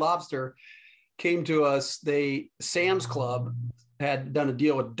Red Lobster came to us. Sam's Club had done a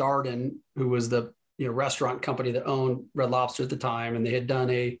deal with Darden, who was the restaurant company that owned Red Lobster at the time, and they had done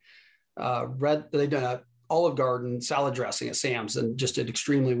a Olive Garden salad dressing at Sam's and just did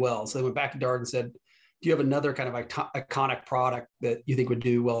extremely well. So they went back to Darden and said, do you have another kind of iconic product that you think would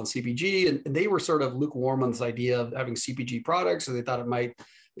do well in CPG? And they were sort of lukewarm on this idea of having CPG products, and they thought it might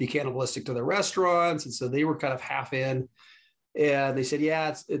be cannibalistic to their restaurants. And so they were kind of half in, and they said,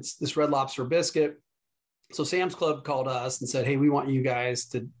 it's this Red Lobster biscuit. So Sam's Club called us and said, hey, we want you guys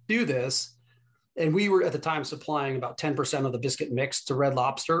to do this. And we were at the time supplying about 10% of the biscuit mix to Red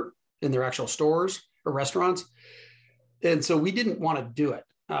Lobster in their actual stores or restaurants. And so we didn't want to do it.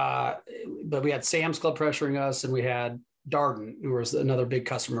 But we had Sam's Club pressuring us, and we had Darden, who was another big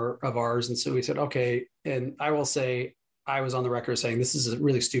customer of ours. And so we said, okay. And I will say, I was on the record saying, this is a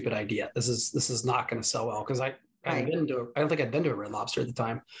really stupid idea. This is not going to sell well. Cause I don't think I'd been to a Red Lobster at the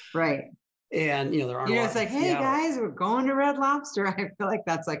time. Right. And, there aren't it's like, hey guys, we're going to Red Lobster. I feel like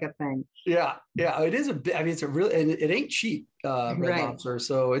that's like a thing. Yeah. Yeah. It is it's a really, and it ain't cheap, Red Lobster.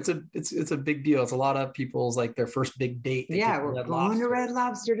 So it's a big deal. It's a lot of people's like their first big date. We're going to Red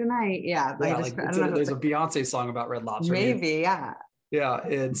Lobster tonight. Yeah. There's a Beyonce song about Red Lobster. Maybe. Yeah. Yeah.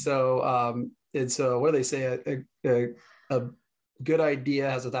 And so what do they say? A good idea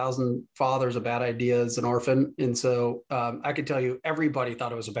has 1,000 fathers. A bad idea is an orphan. And so I can tell you, everybody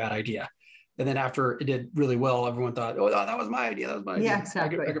thought it was a bad idea. And then after it did really well, everyone thought, "Oh, that was my idea. That was my idea." Yeah,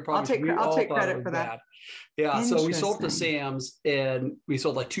 exactly. I could probably I'll take credit for that. Bad. Yeah. So we sold to Sam's, and we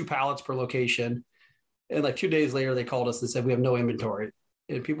sold like 2 pallets per location. And like 2 days later, they called us and said, "We have no inventory."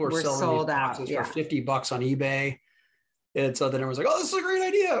 And people were selling sold these out boxes for $50 on eBay. And so then everyone's like, "Oh, this is a great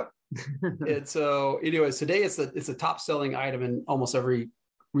idea." And so, anyways, today it's a top selling item in almost every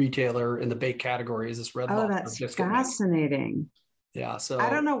retailer in the bake category. Is this Red Lobster? That's fascinating. Yeah. So I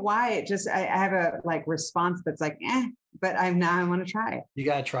don't know why it just, I have a like response that's like, but I want to try it. You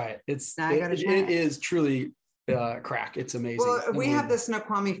got to try it. It is truly crack. It's amazing. Well, we have the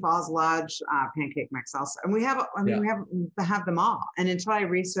Snoqualmie Falls Lodge pancake mix also. And we have them all. And until I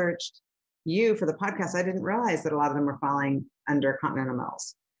researched you for the podcast, I didn't realize that a lot of them were falling under Continental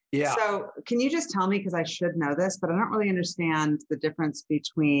Mills. Yeah. So can you just tell me, because I should know this, but I don't really understand the difference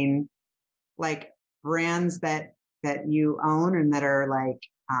between like brands that you own and that are like,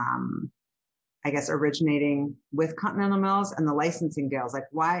 I guess, originating with Continental Mills and the licensing deals. Like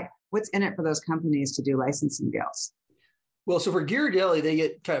what's in it for those companies to do licensing deals? Well, so for Ghirardelli, they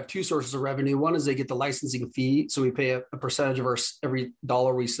get kind of 2 sources of revenue. One is they get the licensing fee. So we pay a percentage of every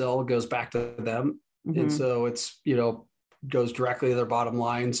dollar we sell goes back to them. Mm-hmm. And so it's, goes directly to their bottom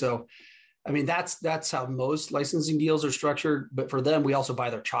line. So, I mean, that's how most licensing deals are structured. But for them, we also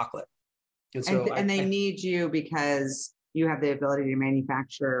buy their chocolate. And so they need you because you have the ability to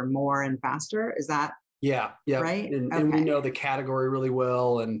manufacture more and faster. Is that right? And we know the category really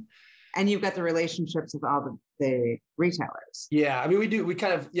well. And you've got the relationships with all the retailers. Yeah. I mean, we do. We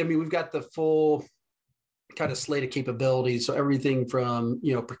kind of, we've got the full kind of slate of capabilities. So everything from,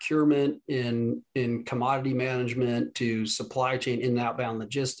 procurement in commodity management to supply chain in and outbound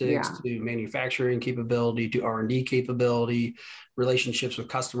logistics to manufacturing capability to R&D capability, relationships with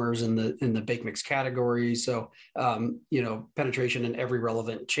customers in the bake mix category. So, penetration in every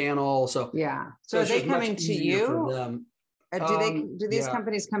relevant channel. So are they coming to you? Do these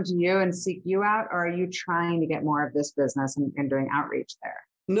companies come to you and seek you out, or are you trying to get more of this business and doing outreach there?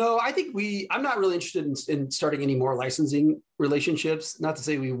 No, I think I'm not really interested in starting any more licensing relationships. Not to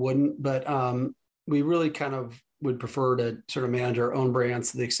say we wouldn't, but we really kind of would prefer to sort of manage our own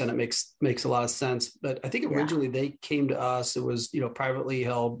brands to the extent it makes a lot of sense. But I think originally they came to us. It was, privately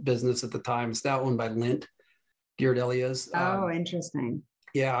held business at the time. It's now owned by Lindt, Ghirardelli is. Interesting.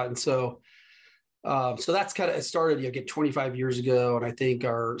 Yeah. And so that's kind of, it started, 25 years ago. And I think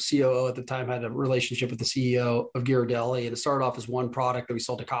our COO at the time had a relationship with the CEO of Ghirardelli, and it started off as one product that we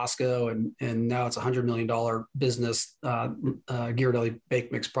sold to Costco. And now it's $100 million business, Ghirardelli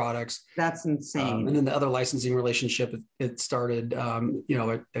bake mix products. That's insane. And then the other licensing relationship, it started, I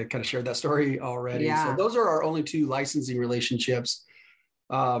kind of shared that story already. Yeah. So those are our only 2 licensing relationships.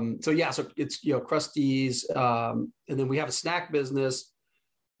 So it's, Krusteaz. And then we have a snack business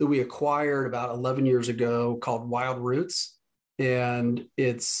that we acquired about 11 years ago called WildRoots. And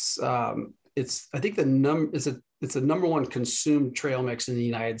it's I think it's the number 1 consumed trail mix in the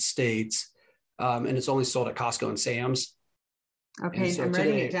United States. And it's only sold at Costco and Sam's. Okay. So I'm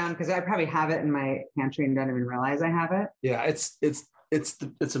writing it down because I probably have it in my pantry and don't even realize I have it. Yeah. It's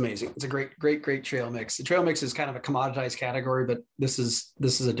amazing. It's a great trail mix. The trail mix is kind of a commoditized category, but this is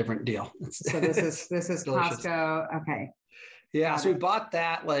a different deal. So this is Costco. Okay. Yeah. So we bought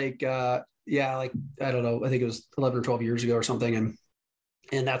that I don't know, I think it was 11 or 12 years ago or something.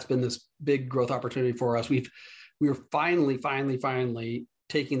 And that's been this big growth opportunity for us. We were finally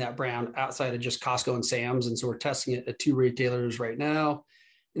taking that brand outside of just Costco and Sam's. And so we're testing it at 2 retailers right now,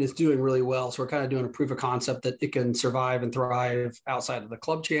 and it's doing really well. So we're kind of doing a proof of concept that it can survive and thrive outside of the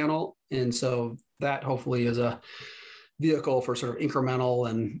club channel. And so that hopefully is a vehicle for sort of incremental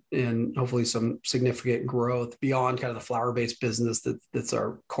and hopefully some significant growth beyond kind of the flour-based business that's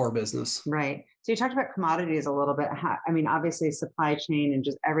our core business. Right. So you talked about commodities a little bit. Obviously supply chain and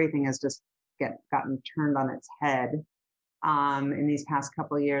just everything has just gotten turned on its head in these past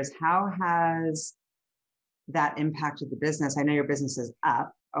couple of years. How has that impacted the business? I know your business is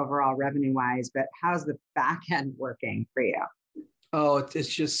up, overall revenue wise, but how's the back end working for you? Oh, it's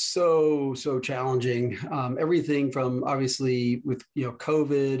just so challenging. Everything from obviously with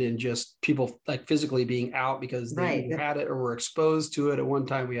COVID and just people like physically being out because they either had it or were exposed to it. At one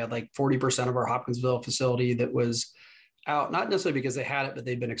time, we had like 40% of our Hopkinsville facility that was out, not necessarily because they had it, but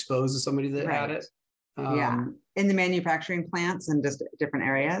they'd been exposed to somebody that had it. In the manufacturing plants and just different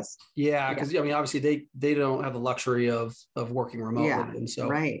areas. Yeah, because I mean, obviously they don't have the luxury of working remotely, and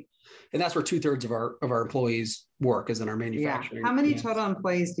so and that's where 2/3 of our employees work, is in our manufacturing. How many total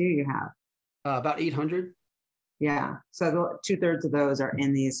employees do you have? About 800. Yeah, so 2/3 of those are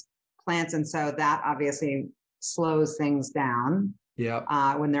in these plants, and so that obviously slows things down.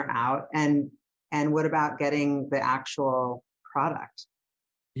 Yeah, when they're out, and what about getting the actual product?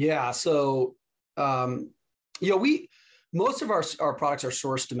 Yeah, so most of our products are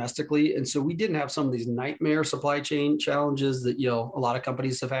sourced domestically, and so we didn't have some of these nightmare supply chain challenges that a lot of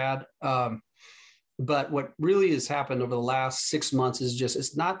companies have had. But what really has happened over the last 6 months is just,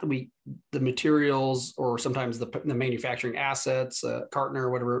 it's not that the materials or sometimes the manufacturing assets, carton or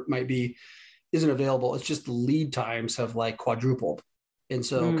whatever it might be, isn't available. It's just the lead times have like quadrupled. And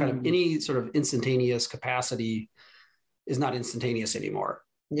so kind of any sort of instantaneous capacity is not instantaneous anymore.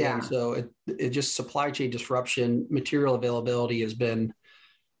 Yeah. And so it just supply chain disruption, material availability has been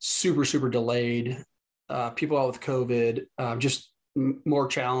super delayed. People out with COVID, just more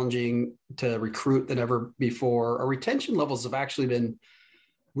challenging to recruit than ever before. Our retention levels have actually been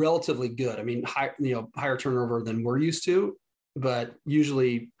relatively good. I mean, higher turnover than we're used to, but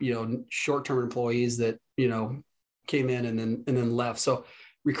usually, short-term employees that, came in and then left. So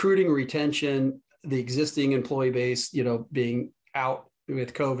recruiting, retention, the existing employee base, being out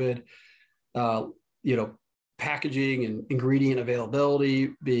with COVID, packaging and ingredient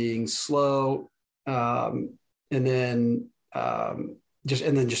availability being slow, and then just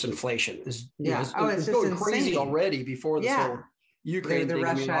inflation is it's going crazy already before this whole Ukraine thing.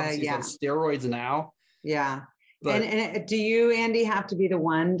 Russia, I mean, on steroids now. Yeah. But, and do you, Andy, have to be the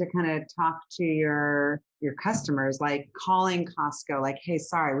one to kind of talk to your customers, like calling Costco, like, hey,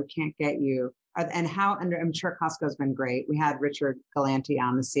 sorry, we can't get you? And I'm sure Costco's been great. We had Richard Galanti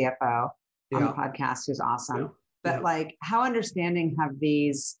on, the CFO, on the podcast, who's awesome. Yeah. But like, how understanding have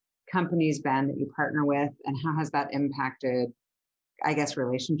these companies been that you partner with, and how has that impacted, I guess,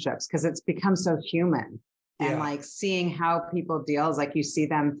 relationships? Because it's become so human, and like seeing how people deal is like you see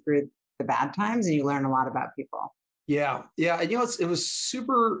them through the bad times and you learn a lot about people. Yeah. And it was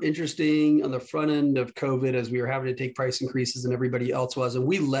super interesting on the front end of COVID as we were having to take price increases and everybody else was, and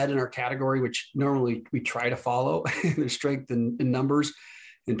we led in our category, which normally we try to follow there's strength in numbers,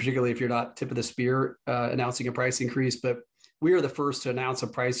 and particularly if you're not tip of the spear announcing a price increase. But we were the first to announce a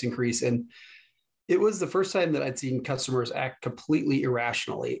price increase, and it was the first time that I'd seen customers act completely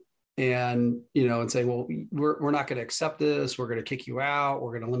irrationally and saying, well, we're not going to accept this. We're going to kick you out.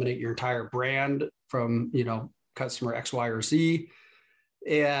 We're going to eliminate your entire brand from, customer X, Y, or Z.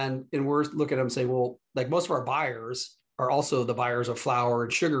 And we're looking at them saying, well, like most of our buyers are also the buyers of flour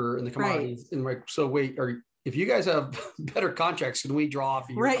and sugar and the commodities. Right. And like, so wait, if you guys have better contracts, can we draw off?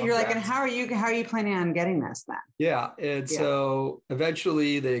 You're like, and how are you planning on getting this then? Yeah. And so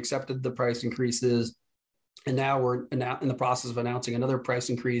eventually they accepted the price increases, and now we're in the process of announcing another price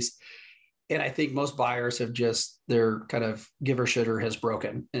increase. And I think most buyers have their kind of giver shitter has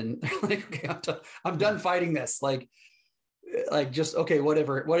broken, and they're like, okay, I'm done fighting this. Like just, okay,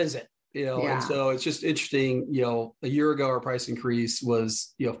 whatever, what is it? And so it's just interesting, a year ago, our price increase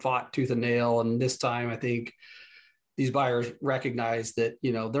was, fought tooth and nail. And this time I think these buyers recognize that,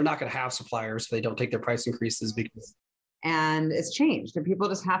 they're not going to have suppliers if they don't take their price increases, and it's changed, and people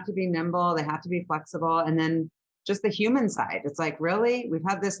just have to be nimble. They have to be flexible. And then just the human side. It's like, really, we've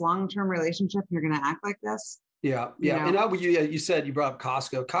had this long-term relationship, and you're going to act like this? Yeah. And now you said, you brought up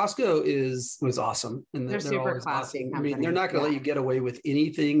Costco. Costco was awesome. And they're super classy. Awesome. I mean, they're not going to let you get away with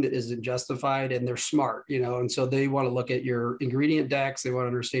anything that isn't justified, and they're smart, and so they want to look at your ingredient decks. They want to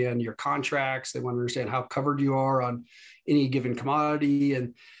understand your contracts. They want to understand how covered you are on any given commodity.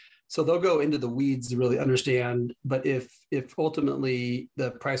 And so they'll go into the weeds to really understand. But if ultimately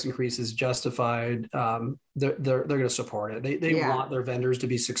the price increase is justified, they're going to support it. They want their vendors to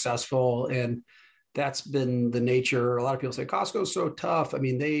be successful, and that's been the nature. A lot of people say Costco's so tough. I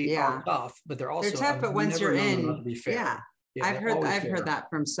mean, they are tough, but they're tough. But once you're in, to be fair. I've heard that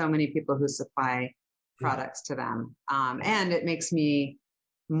from so many people who supply products to them, and it makes me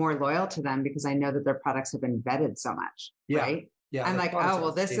more loyal to them because I know that their products have been vetted so much. Right. Yeah, I'm like, oh,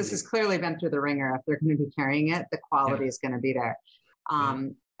 well, this has clearly been through the ringer. If they're going to be carrying it, the quality is going to be there.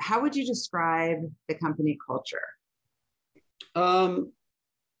 How would you describe the company culture?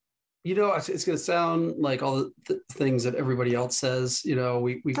 It's going to sound like all the things that everybody else says.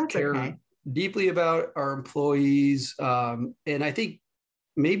 We That's care okay. deeply about our employees. And I think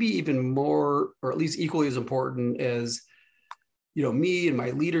maybe even more, or at least equally as important as, me and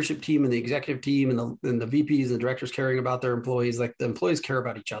my leadership team and the executive team and the VPs and the directors caring about their employees, like the employees care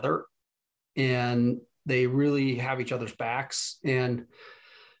about each other and they really have each other's backs. And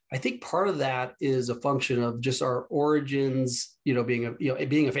I think part of that is a function of just our origins, being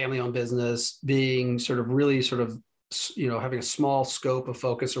a family-owned business, being sort of really sort of, having a small scope of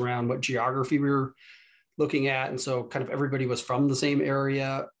focus around what geography we were looking at. And so kind of everybody was from the same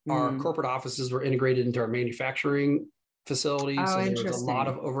area. Our corporate offices were integrated into our manufacturing facilities. Oh, So there was a lot interesting.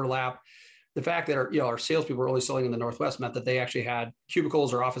 of overlap. The fact that our salespeople were only selling in the Northwest meant that they actually had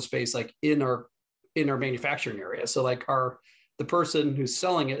cubicles or office space like in our manufacturing area. So like the person who's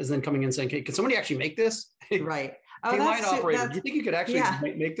selling it is then coming in saying, "Hey, can somebody actually make this?" Right. Oh, Hey, line operator, do you think you could actually yeah.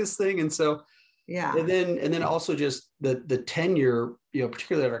 make this thing? And so, Yeah. and then also just the tenure,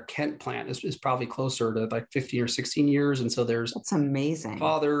 particularly at our Kent plant is probably closer to like 15 or 16 years. And so there's That's amazing.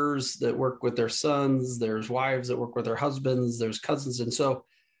 fathers that work with their sons, there's wives that work with their husbands, there's cousins. And so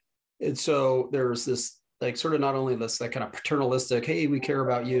there's this like sort of not only this like kind of paternalistic, hey, we care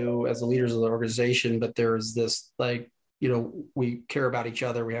about you as the leaders of the organization, but there's this like, we care about each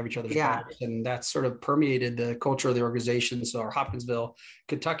other, we have each other's Yeah. backs, and that's sort of permeated the culture of the organization. So our Hopkinsville,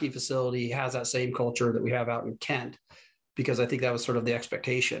 Kentucky facility has that same culture that we have out in Kent, because I think that was sort of the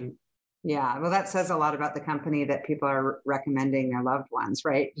expectation. Yeah. Well, that says a lot about the company that people are recommending their loved ones,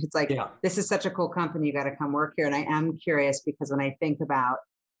 right? It's like, Yeah. this is such a cool company. You got to come work here. And I am curious because when I think about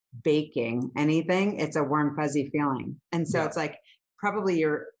baking anything, it's a warm, fuzzy feeling. And so it's like probably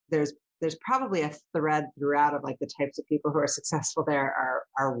there's probably a thread throughout of like the types of people who are successful there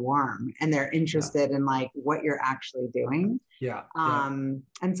are warm and they're interested in like what you're actually doing. Yeah.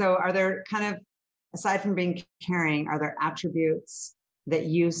 And so are there kind of, aside from being caring, are there attributes that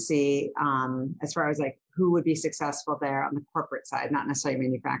you see as far as like who would be successful there on the corporate side, not necessarily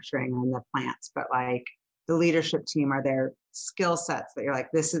manufacturing on the plants, but like the leadership team? Are there skill sets that you're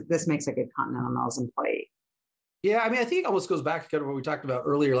like, this makes a good Continental Mills employee? Yeah. I mean, I think it almost goes back to kind of what we talked about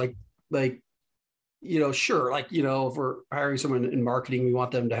earlier, sure. Like, if we're hiring someone in marketing, we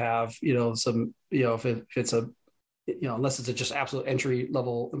want them to have, some, if it's a, unless it's a just absolute entry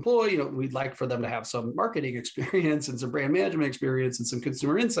level employee, we'd like for them to have some marketing experience and some brand management experience and some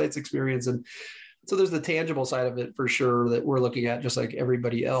consumer insights experience. And so there's the tangible side of it for sure that we're looking at just like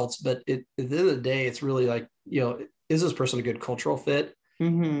everybody else. But at the end of the day, it's really like, is this person a good cultural fit?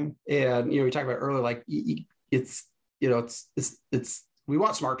 Mm-hmm. And, we talked about earlier, like it's we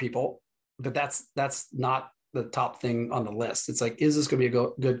want smart people, but that's not the top thing on the list. It's like, is this going to be a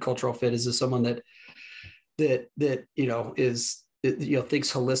good cultural fit? Is this someone that thinks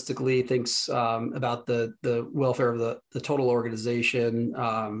holistically, thinks about the welfare of the total organization,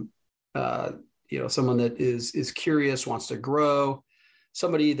 someone that is curious, wants to grow,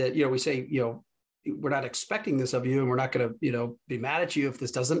 somebody that, we say, we're not expecting this of you and we're not going to, be mad at you if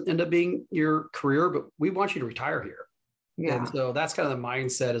this doesn't end up being your career, but we want you to retire here. Yeah. And so that's kind of the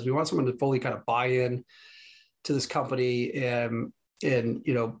mindset, is we want someone to fully kind of buy in to this company and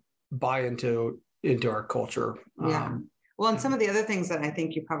buy into our culture. Yeah. Well, and some of the other things that I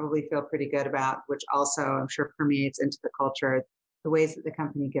think you probably feel pretty good about, which also I'm sure permeates into the culture, the ways that the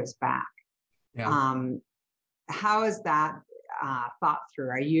company gives back. Yeah. How is that thought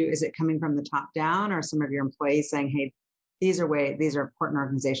through? Is it coming from the top down, or some of your employees saying, hey, these are important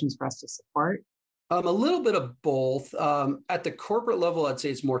organizations for us to support? A little bit of both. At the corporate level, I'd say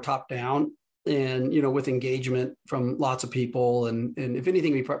it's more top down, and with engagement from lots of people, and if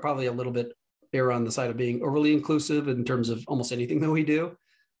anything, we probably a little bit err on the side of being overly inclusive in terms of almost anything that we do,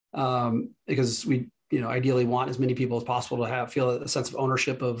 because we ideally want as many people as possible to feel a sense of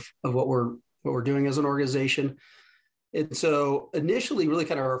ownership of what we're doing as an organization. And so initially, really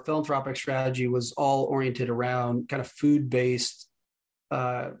kind of our philanthropic strategy was all oriented around kind of food-based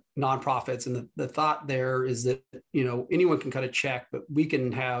nonprofits. And the thought there is that, anyone can kind of check, but we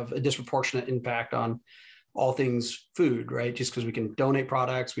can have a disproportionate impact on all things food, right? Just because we can donate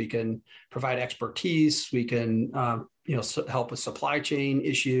products, we can provide expertise, we can, help with supply chain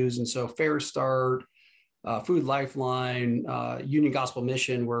issues. And so Fair Start, Food Lifeline, Union Gospel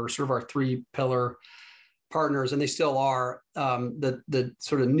Mission were sort of our 3-pillar partners, and they still are. The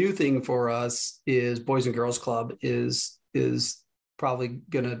sort of new thing for us is Boys and Girls Club is probably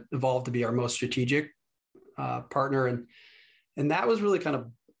going to evolve to be our most strategic partner, and that was really kind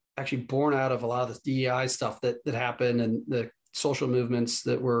of actually born out of a lot of this DEI stuff that happened and the social movements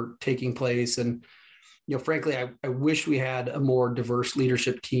that were taking place. And frankly, I wish we had a more diverse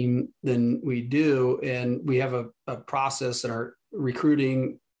leadership team than we do. And we have a process in our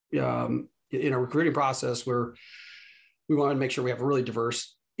recruiting, process where we want to make sure we have a really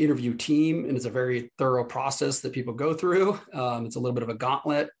diverse interview team. And it's a very thorough process that people go through. It's a little bit of a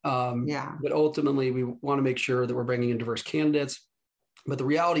gauntlet. But ultimately, we want to make sure that we're bringing in diverse candidates. But the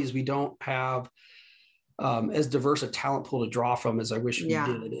reality is we don't have as diverse a talent pool to draw from as I wish we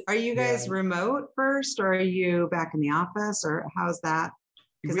did. Are you guys remote first, or are you back in the office, or how's that?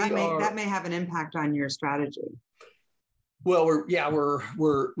 Because that may have an impact on your strategy. Well,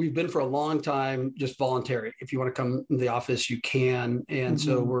 we've been for a long time just voluntary. If you want to come to the office, you can. And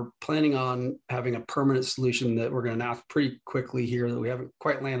so we're planning on having a permanent solution that we're going to announce pretty quickly here that we haven't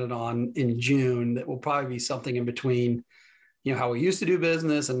quite landed on in June. That will probably be something in between, how we used to do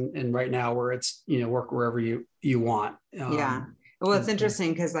business and right now where it's, work wherever you want. Well, it's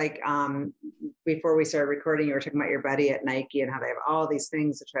interesting because before we started recording, you were talking about your buddy at Nike and how they have all these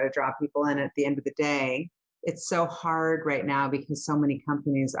things to try to draw people in. At the end of the day, it's so hard right now because so many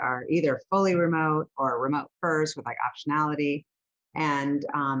companies are either fully remote or remote first with optionality. And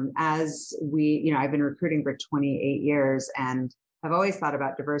as I've been recruiting for 28 years and I've always thought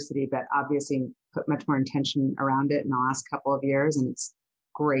about diversity, but obviously put much more intention around it in the last couple of years. And it's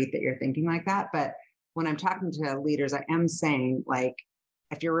great that you're thinking like that. But when I'm talking to leaders, I am saying,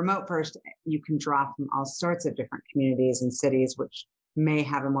 if you're remote first, you can draw from all sorts of different communities and cities, which may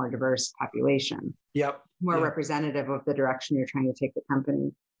have a more diverse population. More representative of the direction you're trying to take the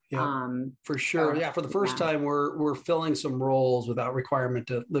company. For sure. For the first time, we're filling some roles without requirement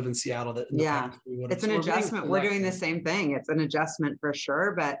to live in Seattle. It's an adjustment. We're doing the same thing. It's an adjustment for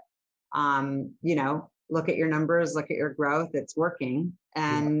sure. But, look at your numbers, look at your growth. It's working.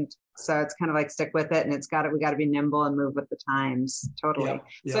 And so it's kind of stick with it. And we got to be nimble and move with the times. Totally.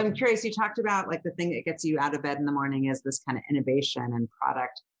 So I'm curious, you talked about the thing that gets you out of bed in the morning is this kind of innovation and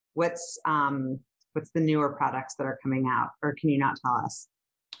product. What's the newer products that are coming out, or can you not tell us?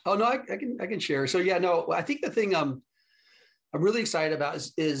 Oh no, I can share. So I think the thing I'm really excited about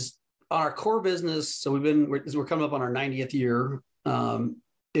is on our core business. So we're coming up on our 90th year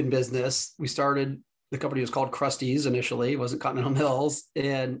in business. We started, the company was called Krusteaz initially. It wasn't Continental Mills,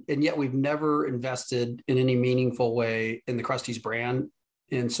 and yet we've never invested in any meaningful way in the Krusteaz brand.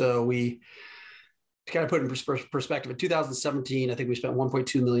 And so we kind of put in perspective, in 2017, I think we spent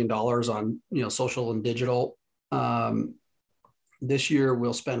 $1.2 million on social and digital. This year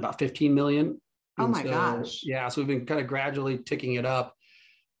we'll spend about 15 million. Oh my gosh. Yeah. So we've been kind of gradually ticking it up.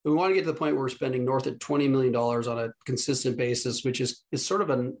 But we want to get to the point where we're spending north of $20 million on a consistent basis, which is sort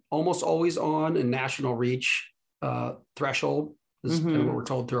of an almost always on and national reach threshold is kind of what we're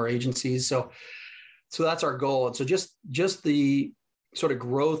told through our agencies. So that's our goal. And so just the sort of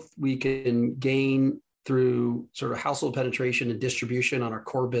growth we can gain through sort of household penetration and distribution on our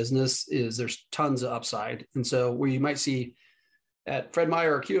core business there's tons of upside. And so where you might see at Fred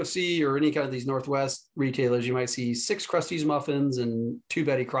Meyer or QFC or any kind of these Northwest retailers, you might see 6 Krusteaz muffins and 2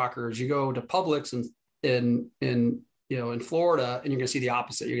 Betty Crockers. You go to Publix in Florida, and you're going to see the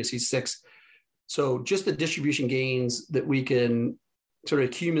opposite. You're going to see 6. So just the distribution gains that we can sort of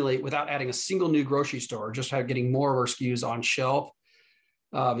accumulate without adding a single new grocery store, just getting more of our SKUs on shelf.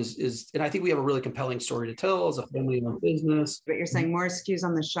 And I think we have a really compelling story to tell as a family-owned business. But you're saying more SKUs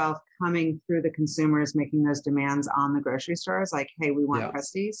on the shelf coming through the consumers, making those demands on the grocery stores, we want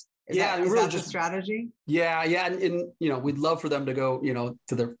Krusteaz. Is that the strategy? Yeah. And we'd love for them to go,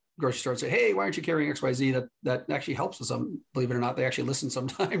 to the grocery store and say, hey, why aren't you carrying XYZ? That actually helps with some, believe it or not, they actually listen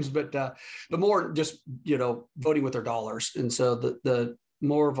sometimes, but more just, voting with their dollars. And so the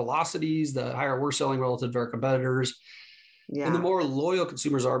more velocities, the higher we're selling relative to our competitors. And the more loyal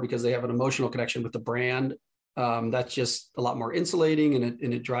consumers are because they have an emotional connection with the brand, that's just a lot more insulating,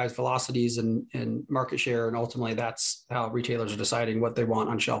 and it drives velocities and market share. And ultimately, that's how retailers are deciding what they want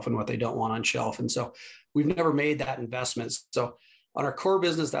on shelf and what they don't want on shelf. And so we've never made that investment. So on our core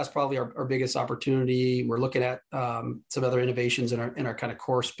business, that's probably our biggest opportunity. We're looking at some other innovations in our kind of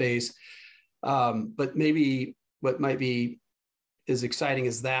core space. But maybe what might be as exciting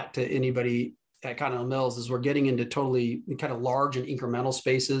as that to anybody at Continental Mills is we're getting into totally kind of large and incremental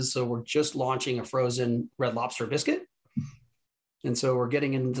spaces. So we're just launching a frozen Red Lobster biscuit. And so we're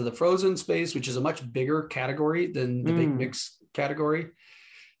getting into the frozen space, which is a much bigger category than the big mix category.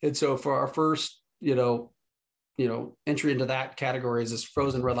 And so for our first, entry into that category is this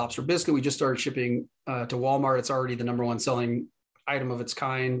frozen Red Lobster biscuit. We just started shipping to Walmart. It's already the number 1 selling item of its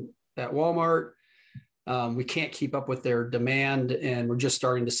kind at Walmart. We can't keep up with their demand, and we're just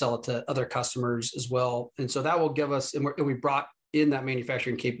starting to sell it to other customers as well. And so that will give us, and we brought in that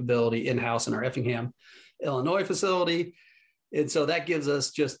manufacturing capability in-house in our Effingham, Illinois facility. And so that gives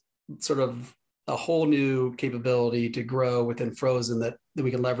us just sort of a whole new capability to grow within frozen that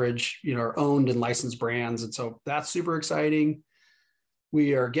we can leverage, our owned and licensed brands. And so that's super exciting.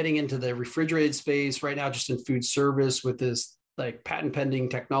 We are getting into the refrigerated space right now, just in food service, with this like patent pending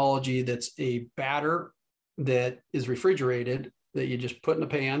technology that's a batter that is refrigerated that you just put in a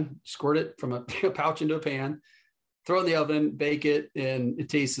pan, squirt it from a pouch into a pan, throw it in the oven, bake it, and it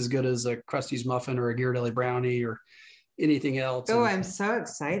tastes as good as a Krusteaz muffin or a Ghirardelli brownie or anything else. Oh, I'm so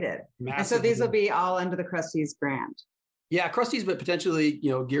excited. And so these will be all under the Krusteaz brand. Yeah, Krusteaz, but potentially,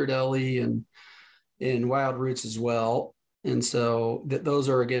 Ghirardelli and WildRoots as well. And so those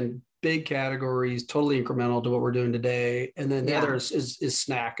are, again, big categories, totally incremental to what we're doing today. And then the other is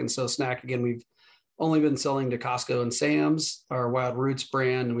snack. And so snack, again, we've only been selling to Costco and Sam's, our WildRoots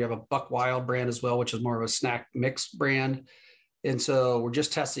brand. And we have a Buck Wild brand as well, which is more of a snack mix brand. And so we're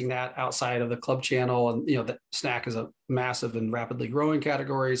just testing that outside of the club channel. And, the snack is a massive and rapidly growing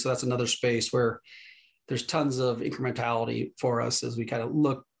category. So that's another space where there's tons of incrementality for us as we kind of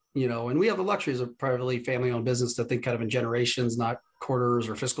look, and we have the luxury as a privately family-owned business to think kind of in generations, not quarters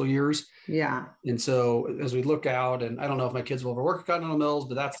or fiscal years. Yeah. And so as we look out, and I don't know if my kids will ever work at Continental Mills,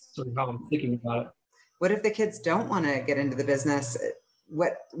 but that's sort of how I'm thinking about it. What if the kids don't want to get into the business?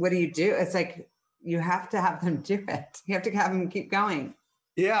 What do you do? It's like, you have to have them do it. You have to have them keep going.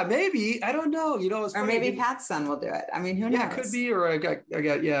 Yeah, maybe. I don't know. Or maybe Pat's son will do it. I mean, who knows? Yeah, it could be. Or I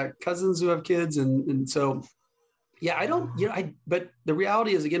got cousins who have kids, and so I don't. But the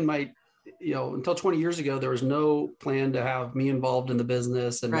reality is, again, until 20 years ago, there was no plan to have me involved in the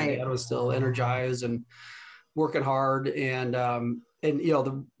business, and my dad was still energized and working hard. And one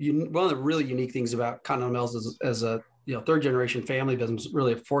of the really unique things about Continental Mills as a third generation family business,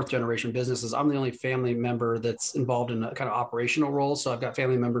 really a fourth generation business, is I'm the only family member that's involved in a kind of operational role. So I've got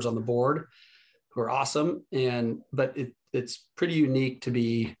family members on the board who are awesome. But it's pretty unique to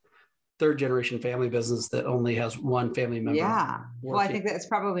be third generation family business that only has one family member. Yeah. Well, I think that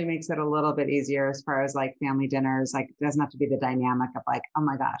probably makes it a little bit easier as far as like family dinners. Like, it doesn't have to be the dynamic of like, oh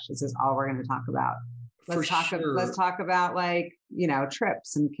my gosh, this is all we're going to talk about. Let's talk about like,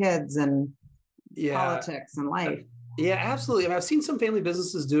 trips and kids and politics and life. Yeah, absolutely. I mean, I've seen some family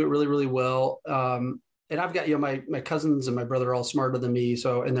businesses do it really, really well. And I've got, my cousins and my brother are all smarter than me.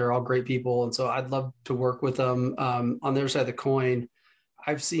 And they're all great people. And so I'd love to work with them. On the other side of the coin,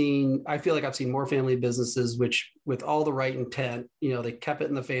 I feel like I've seen more family businesses, which with all the right intent, they kept it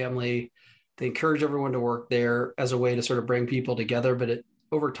in the family. They encourage everyone to work there as a way to sort of bring people together. But it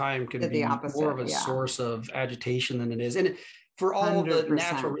over time can be more of a source of agitation than it is. And for all 100%. The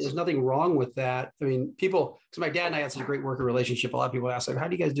natural, there's nothing wrong with that. I mean, because my dad and I had such a great working relationship. A lot of people ask, like, how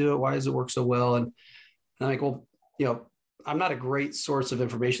do you guys do it? Why does it work so well? And I'm like, well, I'm not a great source of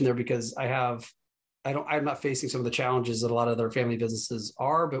information there because I'm not facing some of the challenges that a lot of other family businesses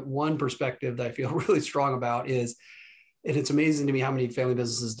are. But one perspective that I feel really strong about is, and it's amazing to me how many family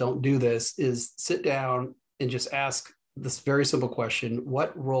businesses don't do this, is sit down and just ask this very simple question: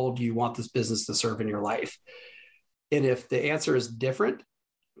 what role do you want this business to serve in your life? And if the answer is different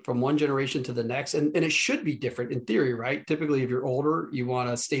from one generation to the next, and it should be different in theory, right? Typically, if you're older, you want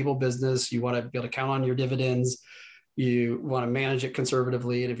a stable business, you want to be able to count on your dividends, you want to manage it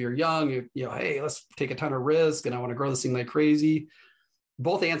conservatively. And if you're young, hey, let's take a ton of risk and I want to grow this thing like crazy.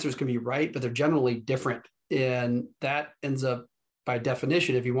 Both answers can be right, but they're generally different. And that ends up, by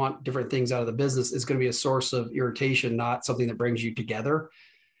definition, if you want different things out of the business, it's going to be a source of irritation, not something that brings you together.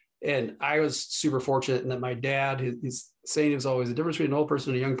 And I was super fortunate in that my dad, his saying is always, the difference between an old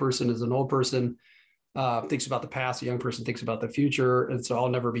person and a young person is an old person thinks about the past, a young person thinks about the future. And so I'll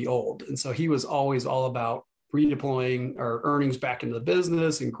never be old. And so he was always all about redeploying our earnings back into the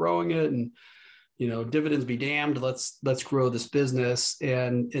business and growing it. And, dividends be damned, let's grow this business.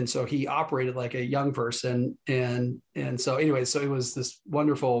 And so he operated like a young person. And so anyway, so it was this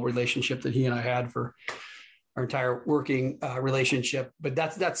wonderful relationship that he and I had for our entire working relationship, but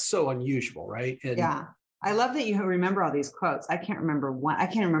that's so unusual, right? And yeah, I love that you remember all these quotes. I can't remember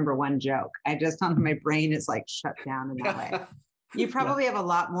one joke. I just on my brain is like shut down in that way. You probably have a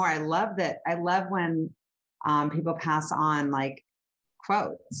lot more. I love that. I love when people pass on like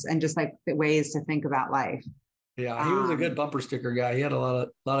quotes and just like the ways to think about life. Yeah, he was a good bumper sticker guy. He had a lot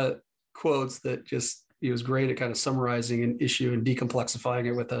of quotes that he was great at kind of summarizing an issue and decomplexifying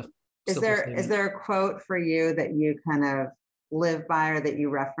it with a. Is there a quote for you that you kind of live by or that you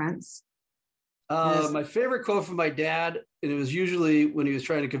reference? My favorite quote from my dad, and it was usually when he was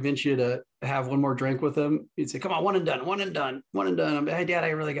trying to convince you to have one more drink with him. He'd say, "Come on, one and done. I'm, hey, Dad,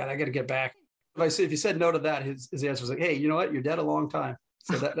 I got to get back." if you said no to that, his answer was like, "Hey, you know what? You're dead a long time."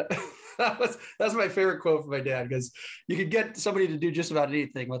 So that's my favorite quote from my dad, because you could get somebody to do just about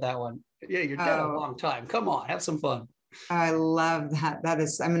anything with that one. Yeah, you're dead a long time. Come on, have some fun. I love that.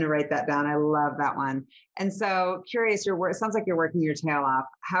 I'm going to write that down. I love that one. And so curious, it sounds like you're working your tail off.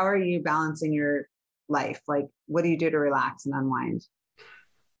 How are you balancing your life? Like, what do you do to relax and unwind?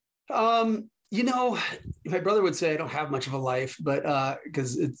 My brother would say I don't have much of a life, but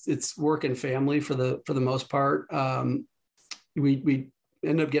because it's work and family for the most part. We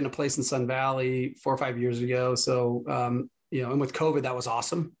ended up getting a place in Sun Valley 4 or 5 years ago. So and with COVID, that was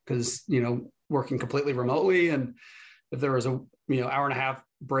awesome because working completely remotely, and if there was a hour and a half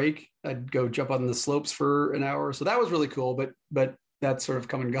break, I'd go jump on the slopes for an hour. So that was really cool. But that's sort of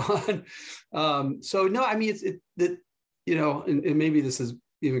come and gone. So no, I mean and maybe this is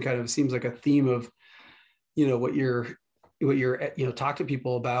even kind of seems like a theme of what you're talk to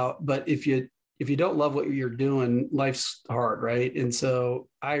people about. But if you don't love what you're doing, life's hard, right? And so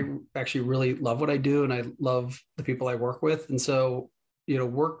I actually really love what I do, and I love the people I work with. And so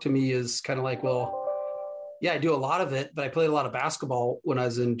work to me is kind of like, well, yeah, I do a lot of it, but I played a lot of basketball when I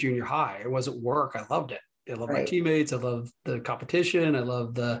was in junior high. It wasn't work. I loved it. I love my teammates. I love the competition. I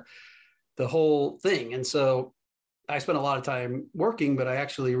love the whole thing. And so I spent a lot of time working, but I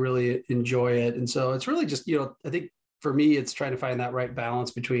actually really enjoy it. And so it's really just, I think for me, it's trying to find that right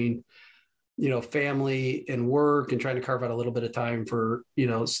balance between, family and work, and trying to carve out a little bit of time for,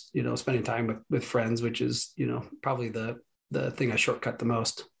 spending time with friends, which is, probably the thing I shortcut the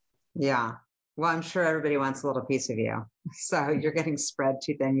most. Yeah. Well, I'm sure everybody wants a little piece of you. So you're getting spread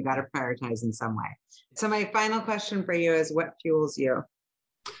too thin. You got to prioritize in some way. So my final question for you is, what fuels you?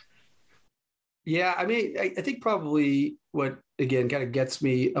 Yeah, I mean, I think probably what, again, kind of gets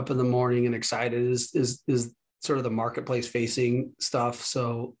me up in the morning and excited is sort of the marketplace facing stuff.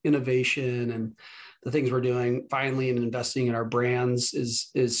 So innovation and the things we're doing finally, and investing in our brands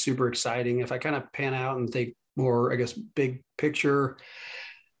is super exciting. If I kind of pan out and think more, I guess, big picture,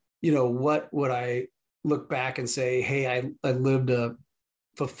 what would I look back and say, hey, I lived a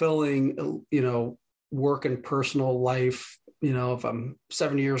fulfilling, work and personal life. If I'm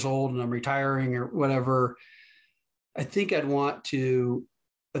 70 years old and I'm retiring or whatever, I think I'd want to,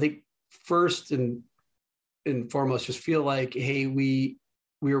 first and foremost, just feel like, hey, we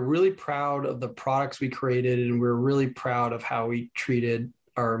were really proud of the products we created, and we're really proud of how we treated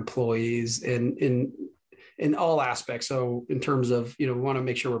our employees and in all aspects. So in terms of, we want to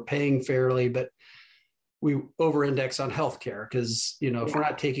make sure we're paying fairly, but we over-index on healthcare because, if we're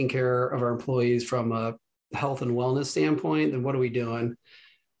not taking care of our employees from a health and wellness standpoint, then what are we doing?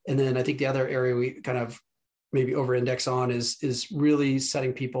 And then I think the other area we kind of maybe over-index on is really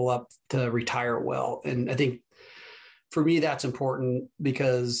setting people up to retire well. And I think for me, that's important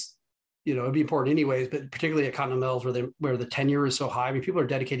because, it'd be important anyways, but particularly at Continental Mills where the tenure is so high. I mean, people are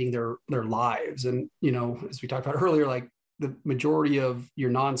dedicating their lives. And, as we talked about earlier, like the majority of your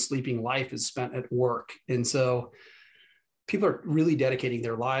non-sleeping life is spent at work. And so people are really dedicating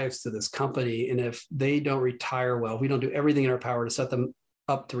their lives to this company. And if they don't retire well, we don't do everything in our power to set them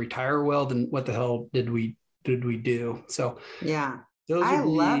up to retire well, then what the hell did we do? So yeah. I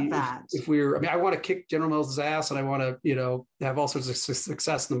love that. I want to kick General Mills' ass, and I want to, have all sorts of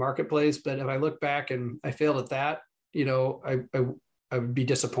success in the marketplace. But if I look back and I failed at that, I would be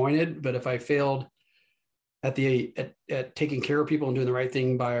disappointed. But if I failed at taking care of people and doing the right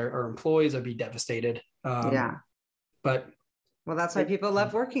thing by our employees, I'd be devastated. But that's why people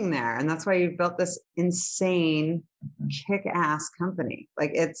love working there, and that's why you've built this insane, kick-ass company.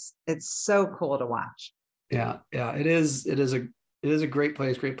 Like it's so cool to watch. Yeah, it is. It is a great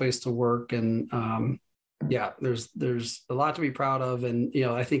place to work. And there's a lot to be proud of. And,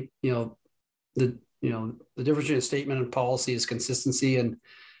 I think, the difference between a statement and policy is consistency. And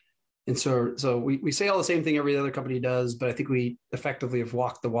so we say all the same thing every other company does, but I think we effectively have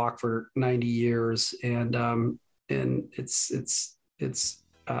walked the walk for 90 years. And I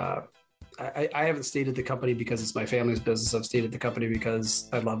haven't stated the company because it's my family's business. I've stated the company because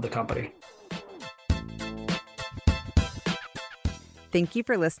I love the company. Thank you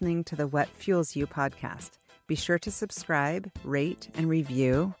for listening to the What Fuels You podcast. Be sure to subscribe, rate, and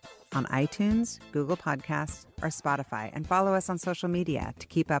review on iTunes, Google Podcasts, or Spotify, and follow us on social media to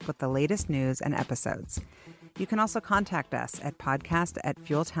keep up with the latest news and episodes. You can also contact us at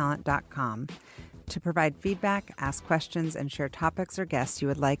podcast@fueltalent.com to provide feedback, ask questions, and share topics or guests you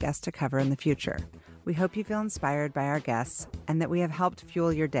would like us to cover in the future. We hope you feel inspired by our guests and that we have helped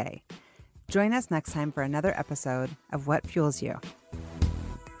fuel your day. Join us next time for another episode of What Fuels You.